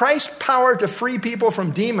claim that Christ's power to free people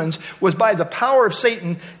from demons was by the power of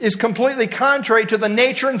Satan is completely contrary to the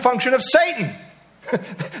nature and function of Satan.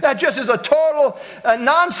 That just is a total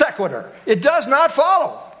non sequitur. It does not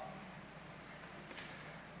follow.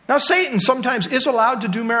 Now, Satan sometimes is allowed to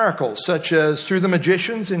do miracles, such as through the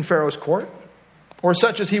magicians in Pharaoh's court, or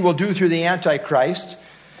such as he will do through the Antichrist.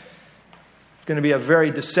 It's going to be a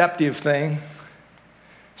very deceptive thing.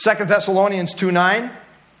 2 Thessalonians 2:9.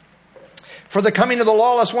 For the coming of the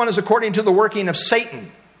lawless one is according to the working of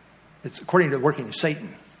Satan. It's according to the working of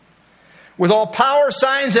Satan. With all power,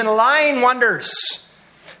 signs, and lying wonders.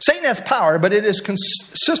 Satan has power, but it is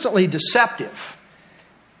consistently deceptive.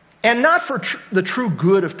 And not for the true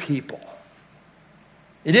good of people.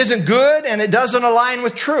 It isn't good and it doesn't align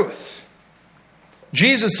with truth.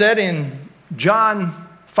 Jesus said in John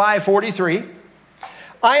 5:43,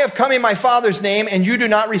 I have come in my Father's name and you do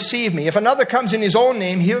not receive me. If another comes in his own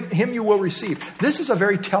name, him you will receive. This is a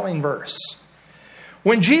very telling verse.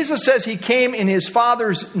 When Jesus says he came in his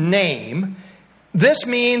Father's name, this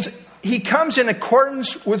means he comes in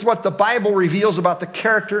accordance with what the Bible reveals about the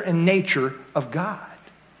character and nature of God.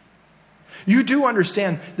 You do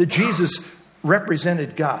understand that Jesus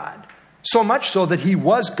represented God, so much so that he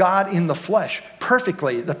was God in the flesh,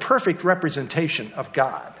 perfectly, the perfect representation of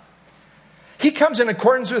God. He comes in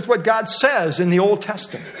accordance with what God says in the Old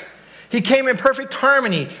Testament. He came in perfect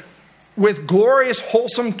harmony with glorious,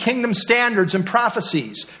 wholesome kingdom standards and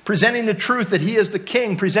prophecies, presenting the truth that he is the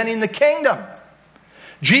king, presenting the kingdom.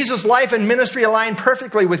 Jesus' life and ministry align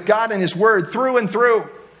perfectly with God and his word through and through.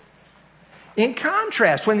 In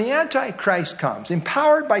contrast, when the Antichrist comes,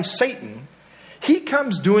 empowered by Satan, he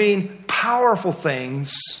comes doing powerful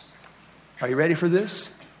things. Are you ready for this?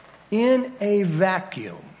 In a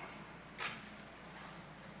vacuum.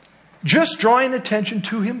 Just drawing attention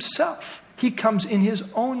to himself. He comes in his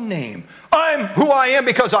own name. I'm who I am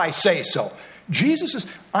because I say so. Jesus says,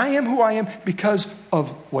 I am who I am because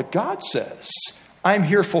of what God says. I'm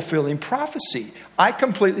here fulfilling prophecy. I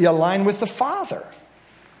completely align with the Father.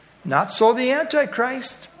 Not so the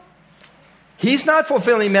Antichrist. He's not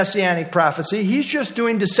fulfilling Messianic prophecy. He's just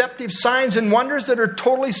doing deceptive signs and wonders that are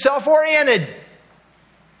totally self-oriented.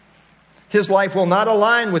 His life will not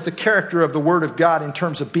align with the character of the Word of God in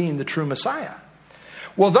terms of being the true Messiah.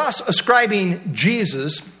 Well, thus, ascribing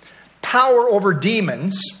Jesus power over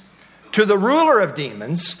demons to the ruler of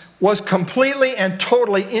demons was completely and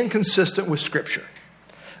totally inconsistent with Scripture.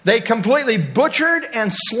 They completely butchered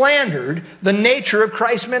and slandered the nature of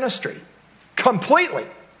Christ's ministry. Completely.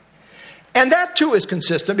 And that too is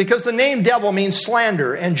consistent because the name devil means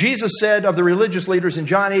slander. And Jesus said of the religious leaders in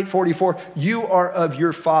John 8:44, you are of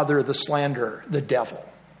your father, the slanderer, the devil.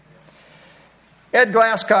 Ed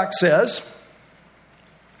Glasscock says,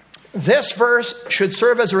 this verse should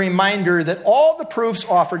serve as a reminder that all the proofs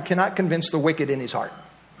offered cannot convince the wicked in his heart.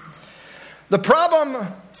 The problem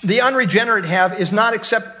the unregenerate have is not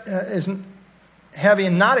accepting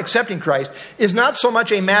Christ is not so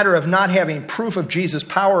much a matter of not having proof of Jesus'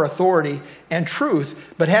 power, authority, and truth,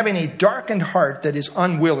 but having a darkened heart that is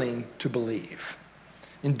unwilling to believe.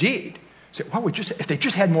 Indeed, say, what would if they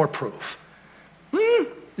just had more proof?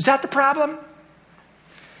 Is that the problem?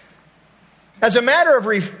 As a matter of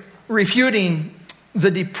refuting the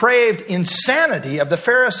depraved insanity of the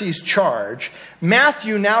Pharisees' charge,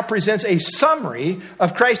 Matthew now presents a summary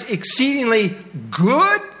of Christ's exceedingly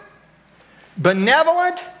good,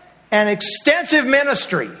 benevolent, and extensive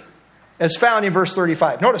ministry, as found in verse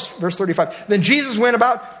 35. Notice verse 35. Then Jesus went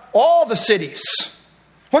about all the cities.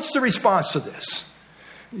 What's the response to this?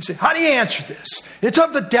 You say, how do you answer this? It's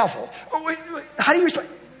of the devil. How do you respond?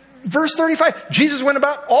 verse 35, Jesus went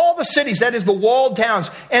about all the cities, that is the walled towns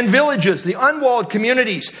and villages, the unwalled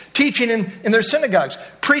communities, teaching in their synagogues,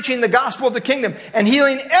 preaching the gospel of the kingdom, and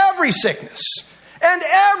healing every sickness and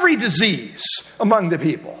every disease among the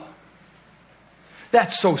people.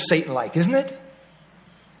 That's so Satan-like, isn't it?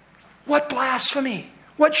 What blasphemy!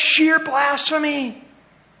 What sheer blasphemy!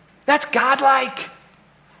 That's God-like.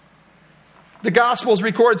 The Gospels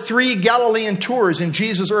record 3 Galilean tours in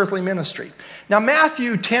Jesus' earthly ministry. Now,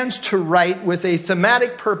 Matthew tends to write with a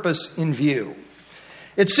thematic purpose in view.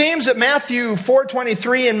 It seems that Matthew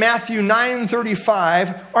 4:23 and Matthew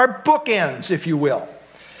 9:35 are bookends, if you will,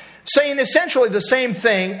 saying essentially the same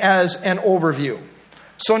thing as an overview.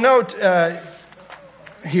 So note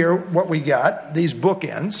here what we got, these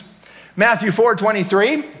bookends. Matthew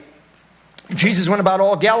 4:23, Jesus went about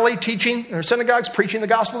all Galilee, teaching in their synagogues, preaching the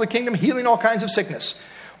gospel of the kingdom, healing all kinds of sickness,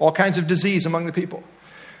 all kinds of disease among the people.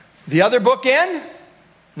 The other bookend,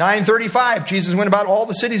 9:35, Jesus went about all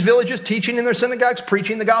the cities, villages, teaching in their synagogues,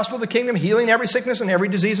 preaching the gospel of the kingdom, healing every sickness and every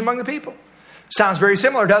disease among the people. Sounds very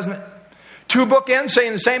similar, doesn't it? 2 bookends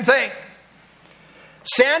saying the same thing.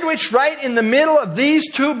 Sandwiched right in the middle of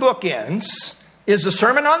these 2 bookends is the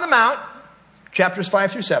Sermon on the Mount, chapters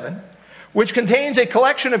 5 through 7, which contains a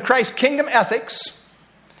collection of Christ's kingdom ethics,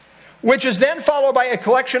 which is then followed by a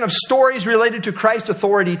collection of stories related to Christ's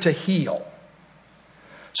authority to heal.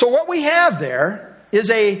 So what we have there is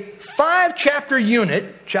a 5-chapter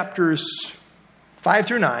unit, chapters 5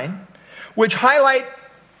 through 9, which highlight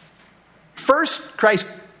first Christ's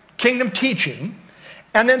kingdom teaching,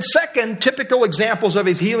 and then second, typical examples of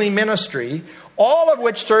his healing ministry, all of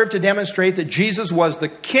which serve to demonstrate that Jesus was the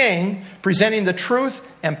king, presenting the truth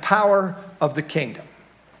and power of the kingdom.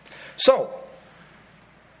 So,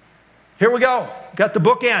 here we go. Got the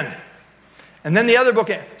bookend. And then the other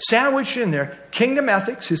bookend. Sandwiched in there, kingdom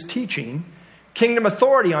ethics, his teaching, kingdom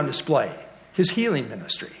authority on display, his healing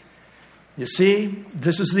ministry. You see,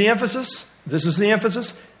 this is the emphasis,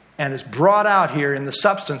 and it's brought out here in the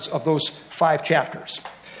substance of those 5 chapters.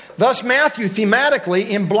 Thus, Matthew, thematically,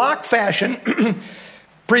 in block fashion,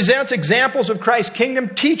 presents examples of Christ's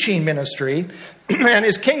kingdom teaching ministry and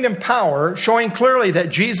his kingdom power, showing clearly that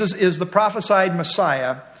Jesus is the prophesied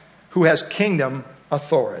Messiah who has kingdom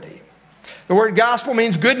authority. The word gospel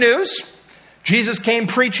means good news. Jesus came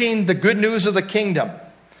preaching the good news of the kingdom.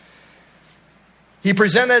 He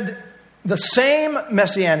presented the same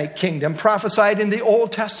Messianic kingdom prophesied in the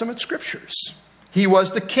Old Testament scriptures. He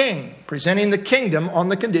was the king, presenting the kingdom on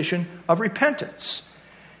the condition of repentance.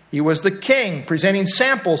 He was the king, presenting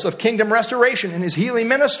samples of kingdom restoration in his healing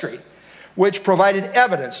ministry, which provided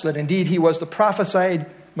evidence that indeed he was the prophesied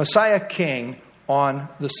Messiah king on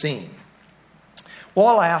the scene.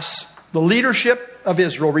 Well, alas, the leadership of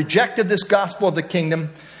Israel rejected this gospel of the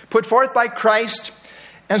kingdom put forth by Christ,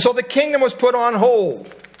 and so the kingdom was put on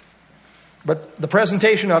hold. But the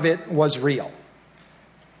presentation of it was real.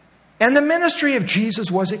 And the ministry of Jesus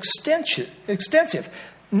was extensive.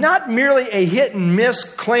 Not merely a hit and miss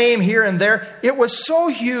claim here and there. It was so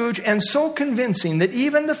huge and so convincing that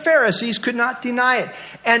even the Pharisees could not deny it.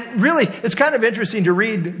 And really, it's kind of interesting to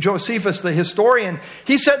read Josephus, the historian.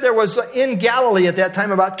 He said there was in Galilee at that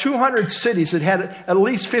time about 200 cities that had at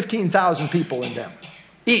least 15,000 people in them.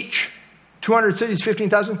 Each. 200 cities,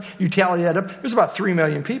 15,000. You tally that up. There's about 3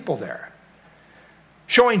 million people there.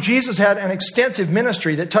 Showing Jesus had an extensive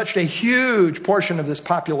ministry that touched a huge portion of this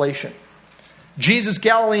population. Jesus'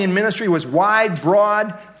 Galilean ministry was wide,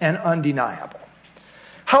 broad, and undeniable.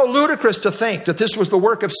 How ludicrous to think that this was the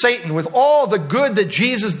work of Satan with all the good that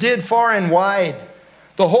Jesus did far and wide.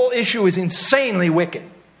 The whole issue is insanely wicked.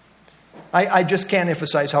 I just can't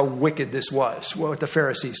emphasize how wicked this was, what the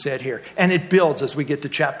Pharisees said here. And it builds as we get to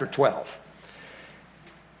chapter 12.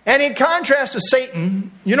 And in contrast to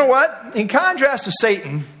Satan, you know what? In contrast to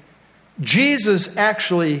Satan, Jesus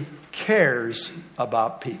actually cares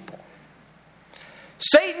about people.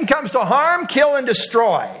 Satan comes to harm, kill, and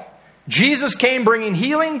destroy. Jesus came bringing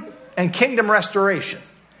healing and kingdom restoration.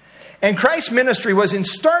 And Christ's ministry was in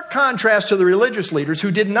stark contrast to the religious leaders who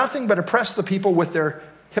did nothing but oppress the people with their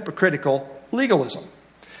hypocritical legalism.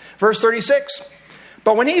 Verse 36.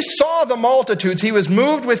 But when he saw the multitudes, he was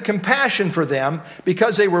moved with compassion for them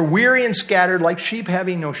because they were weary and scattered like sheep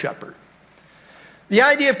having no shepherd. The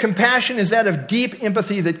idea of compassion is that of deep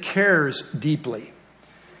empathy that cares deeply.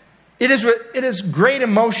 It is great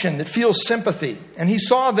emotion that feels sympathy. And he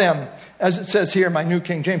saw them, as it says here in my New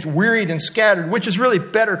King James, wearied and scattered, which is really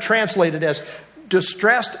better translated as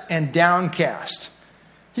distressed and downcast.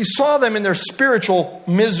 He saw them in their spiritual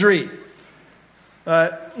misery.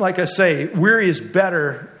 Like I say, weary is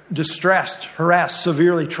better, distressed, harassed,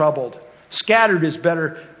 severely troubled. Scattered is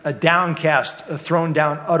better, downcast, thrown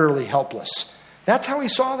down, utterly helpless. That's how he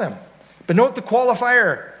saw them. But note the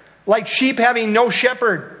qualifier, like sheep having no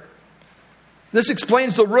shepherd. This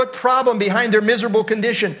explains the root problem behind their miserable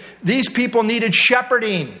condition. These people needed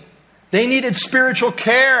shepherding. They needed spiritual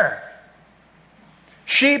care.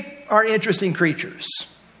 Sheep are interesting creatures.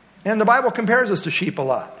 And the Bible compares us to sheep a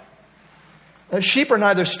lot. Sheep are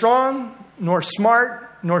neither strong, nor smart,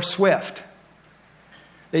 nor swift.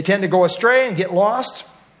 They tend to go astray and get lost.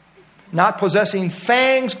 Not possessing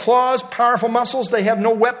fangs, claws, powerful muscles. They have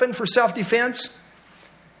no weapon for self-defense.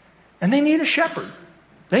 And they need a shepherd.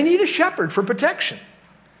 They need a shepherd for protection.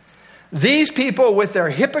 These people, with their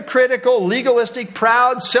hypocritical, legalistic,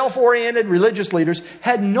 proud, self-oriented religious leaders,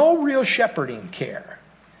 had no real shepherding care.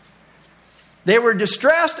 They were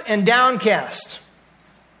distressed and downcast.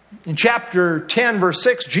 In chapter 10, verse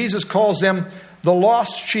 6, Jesus calls them the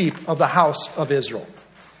lost sheep of the house of Israel.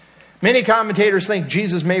 Many commentators think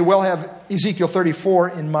Jesus may well have Ezekiel 34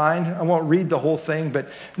 in mind. I won't read the whole thing, but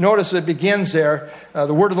notice it begins there.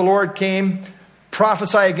 The word of the Lord came,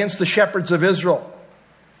 prophesy against the shepherds of Israel.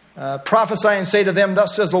 Prophesy and say to them,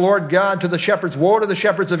 thus says the Lord God to the shepherds, woe to the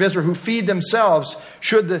shepherds of Israel who feed themselves.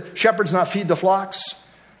 Should the shepherds not feed the flocks?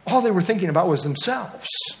 All they were thinking about was themselves.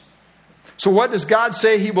 So what does God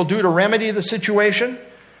say he will do to remedy the situation?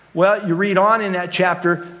 Well, you read on in that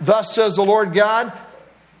chapter, thus says the Lord God,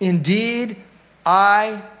 indeed,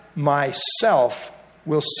 I myself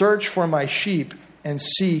will search for my sheep and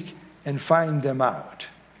seek and find them out.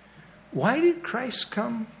 Why did Christ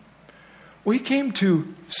come? Well, he came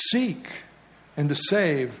to seek and to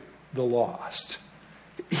save the lost.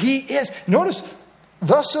 He is. Notice,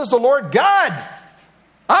 thus says the Lord God,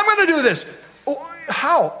 I'm going to do this.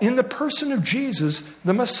 How? In the person of Jesus,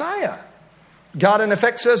 the Messiah. God, in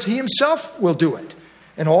effect, says he himself will do it.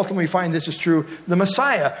 And ultimately we find this is true. The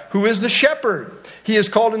Messiah, who is the shepherd. He is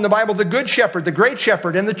called in the Bible the good shepherd, the great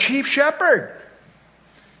shepherd, and the chief shepherd.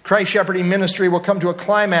 Christ's shepherding ministry will come to a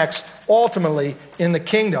climax ultimately in the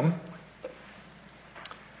kingdom.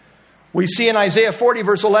 We see in Isaiah 40,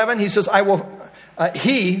 verse 11, he says,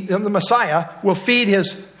 he, the Messiah, will feed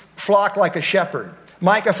his flock like a shepherd.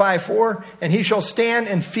 Micah 5:4, and he shall stand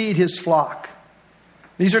and feed his flock.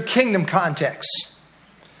 These are kingdom contexts.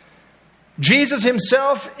 Jesus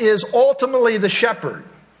himself is ultimately the shepherd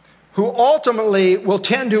who ultimately will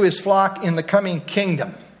tend to his flock in the coming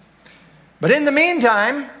kingdom. But in the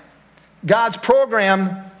meantime, God's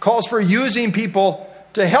program calls for using people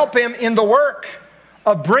to help him in the work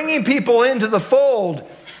of bringing people into the fold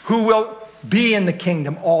who will be in the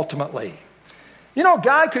kingdom ultimately. You know,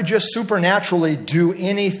 God could just supernaturally do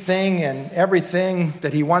anything and everything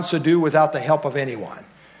that he wants to do without the help of anyone.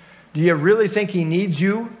 Do you really think he needs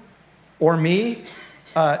you or me?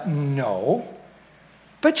 No.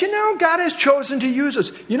 But you know, God has chosen to use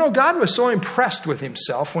us. You know, God was so impressed with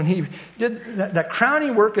himself when he did that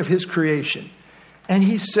crowning work of his creation. And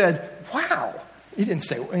he said, wow. He didn't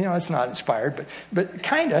say, you know, it's not inspired, but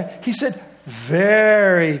kind of. He said,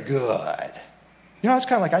 very good. You know, it's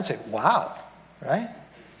kind of like I'd say, wow. Right?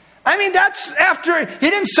 I mean, that's after, he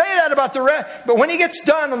didn't say that about the rest, but when he gets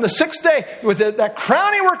done on the sixth day with that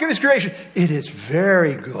crowning work of his creation, it is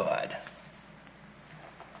very good.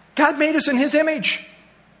 God made us in his image.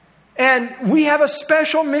 And we have a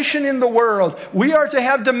special mission in the world. We are to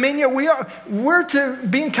have dominion. We're to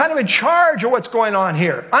be kind of in charge of what's going on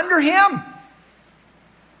here, under him.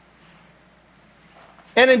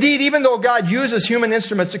 And indeed, even though God uses human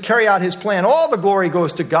instruments to carry out his plan, all the glory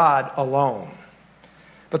goes to God alone.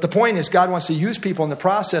 But the point is, God wants to use people in the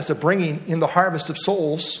process of bringing in the harvest of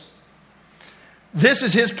souls. This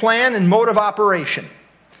is his plan and mode of operation.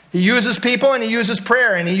 He uses people and he uses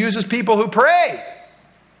prayer and he uses people who pray.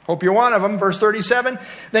 Hope you're one of them. Verse 37,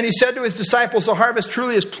 then he said to his disciples, the harvest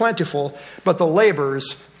truly is plentiful, but the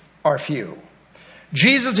laborers are few.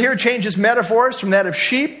 Jesus here changes metaphors from that of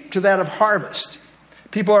sheep to that of harvest.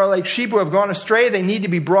 People are like sheep who have gone astray. They need to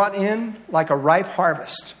be brought in like a ripe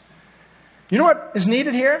harvest. You know what is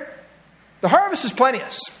needed here? The harvest is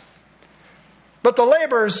plenteous, but the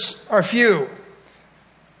laborers are few.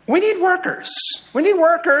 We need workers. We need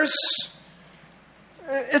workers.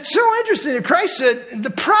 It's so interesting. Christ said, the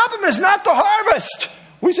problem is not the harvest.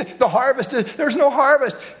 We say, the harvest, there's no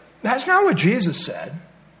harvest. That's not what Jesus said.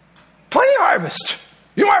 Plenty of harvest.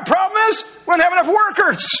 You know what our problem is? We don't have enough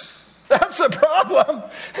workers. That's the problem.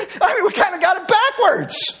 I mean, we kind of got it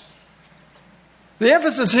backwards. The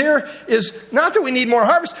emphasis here is not that we need more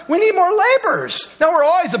harvest, we need more laborers. Now, we're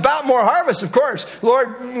always about more harvest, of course.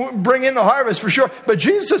 Lord, bring in the harvest for sure. But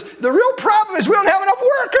Jesus says, the real problem is we don't have enough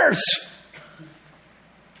workers.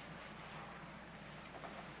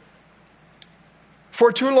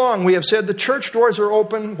 For too long we have said the church doors are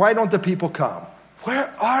open. Why don't the people come?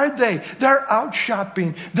 Where are they? They're out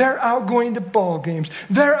shopping. They're out going to ball games.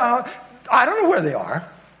 They're out. I don't know where they are.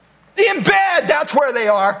 In bed, that's where they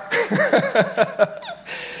are. But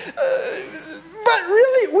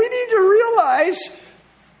really, we need to realize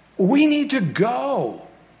we need to go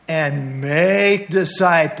and make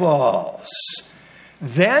disciples.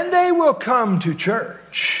 Then they will come to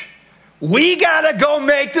church. We got to go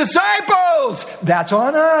make disciples. That's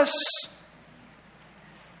on us.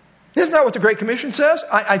 Isn't that what the Great Commission says?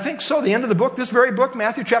 I think so. The end of the book, this very book,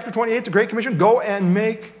 Matthew chapter 28, the Great Commission, go and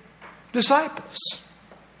make disciples.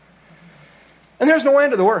 And there's no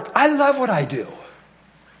end to the work. I love what I do.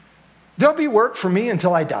 There'll be work for me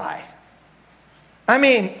until I die. I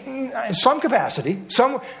mean, some capacity.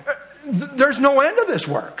 There's no end to this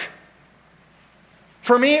work.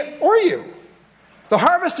 For me or you. The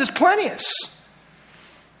harvest is plenteous.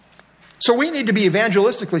 So we need to be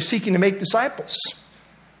evangelistically seeking to make disciples.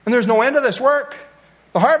 And there's no end to this work.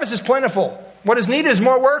 The harvest is plentiful. What is needed is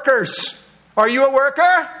more workers. Are you a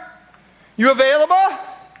worker? You available?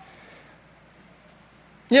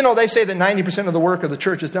 You know, they say that 90% of the work of the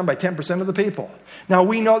church is done by 10% of the people. Now,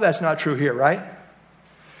 we know that's not true here, right?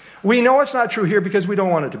 We know it's not true here because we don't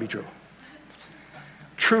want it to be true.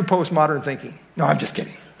 True postmodern thinking. No, I'm just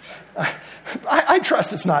kidding. I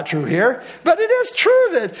trust it's not true here. But it is true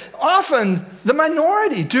that often the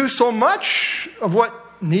minority do so much of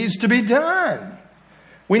what needs to be done.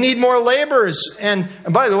 We need more laborers. And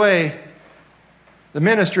by the way, the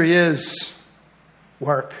ministry is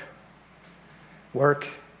work. Work.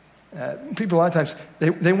 People a lot of times,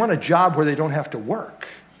 they want a job where they don't have to work.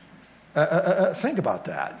 Think about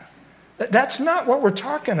that. That's not what we're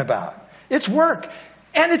talking about. It's work.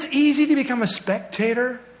 And it's easy to become a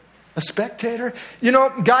spectator. A spectator. You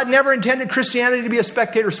know, God never intended Christianity to be a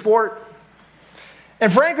spectator sport.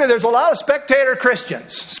 And frankly, there's a lot of spectator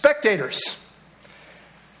Christians. Spectators.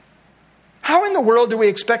 How in the world do we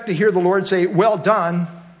expect to hear the Lord say, well done,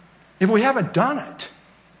 if we haven't done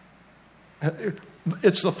it?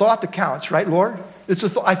 It's the thought that counts, right, Lord? It's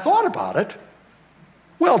I thought about it.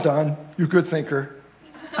 Well done, you good thinker.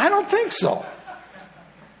 I don't think so.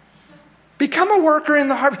 Become a worker in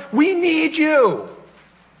the harvest. We need you.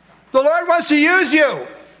 The Lord wants to use you.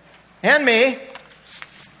 And me.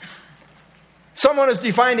 Someone has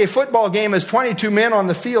defined a football game as 22 men on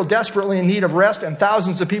the field desperately in need of rest and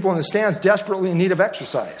thousands of people in the stands desperately in need of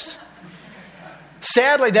exercise.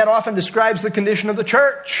 Sadly, that often describes the condition of the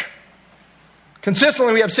church.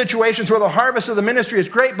 Consistently, we have situations where the harvest of the ministry is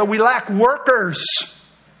great, but we lack workers.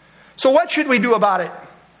 So what should we do about it?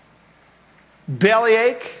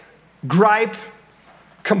 Bellyache, gripe,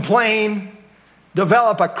 complain,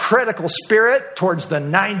 develop a critical spirit towards the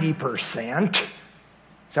 90%. Is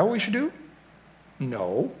that what we should do?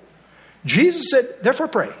 No. Jesus said, therefore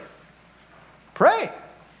pray. Pray.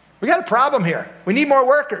 We got a problem here. We need more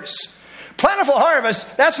workers. Plentiful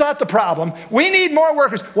harvest, that's not the problem. We need more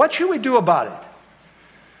workers. What should we do about it?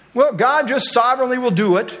 Well, God just sovereignly will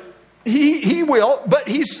do it. He will, but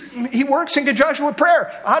he works in conjunction with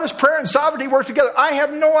prayer. How does prayer and sovereignty work together? I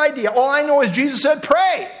have no idea. All I know is Jesus said,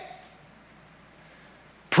 pray.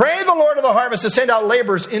 Pray the Lord of the harvest to send out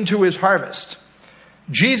laborers into his harvest.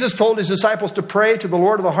 Jesus told his disciples to pray to the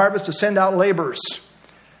Lord of the harvest to send out laborers.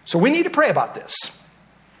 So we need to pray about this.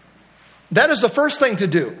 That is the first thing to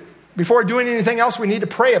do. Before doing anything else, we need to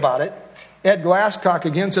pray about it. Ed Glasscock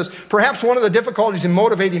again says, perhaps one of the difficulties in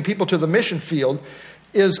motivating people to the mission field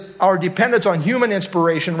is our dependence on human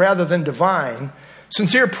inspiration rather than divine.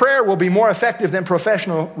 Sincere prayer will be more effective than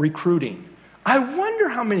professional recruiting. I wonder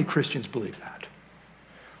how many Christians believe that.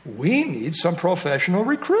 We need some professional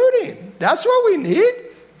recruiting. That's what we need.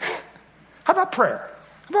 How about prayer?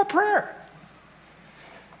 How about prayer?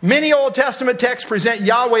 Many Old Testament texts present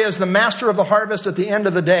Yahweh as the master of the harvest at the end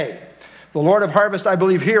of the day. The Lord of harvest, I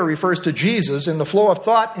believe here, refers to Jesus. In the flow of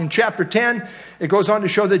thought in chapter 10, it goes on to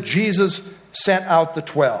show that Jesus sent out the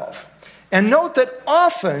 12. And note that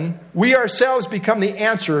often we ourselves become the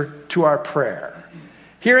answer to our prayer.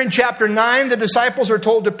 Here in chapter 9, the disciples are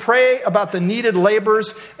told to pray about the needed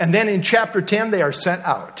laborers, and then in chapter 10, they are sent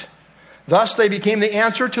out. Thus, they became the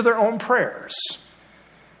answer to their own prayers.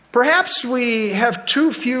 Perhaps we have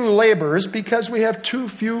too few laborers because we have too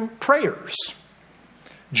few prayers.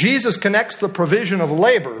 Jesus connects the provision of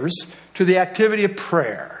laborers to the activity of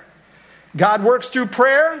prayer. God works through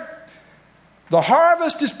prayer. The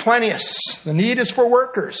harvest is plenteous. The need is for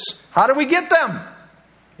workers. How do we get them?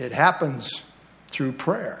 It happens through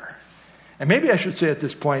prayer. And maybe I should say at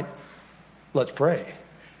this point, let's pray.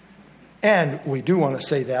 And we do want to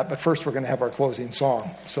say that, but first we're going to have our closing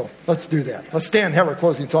song. So let's do that. Let's stand and have our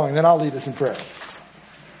closing song, and then I'll lead us in prayer.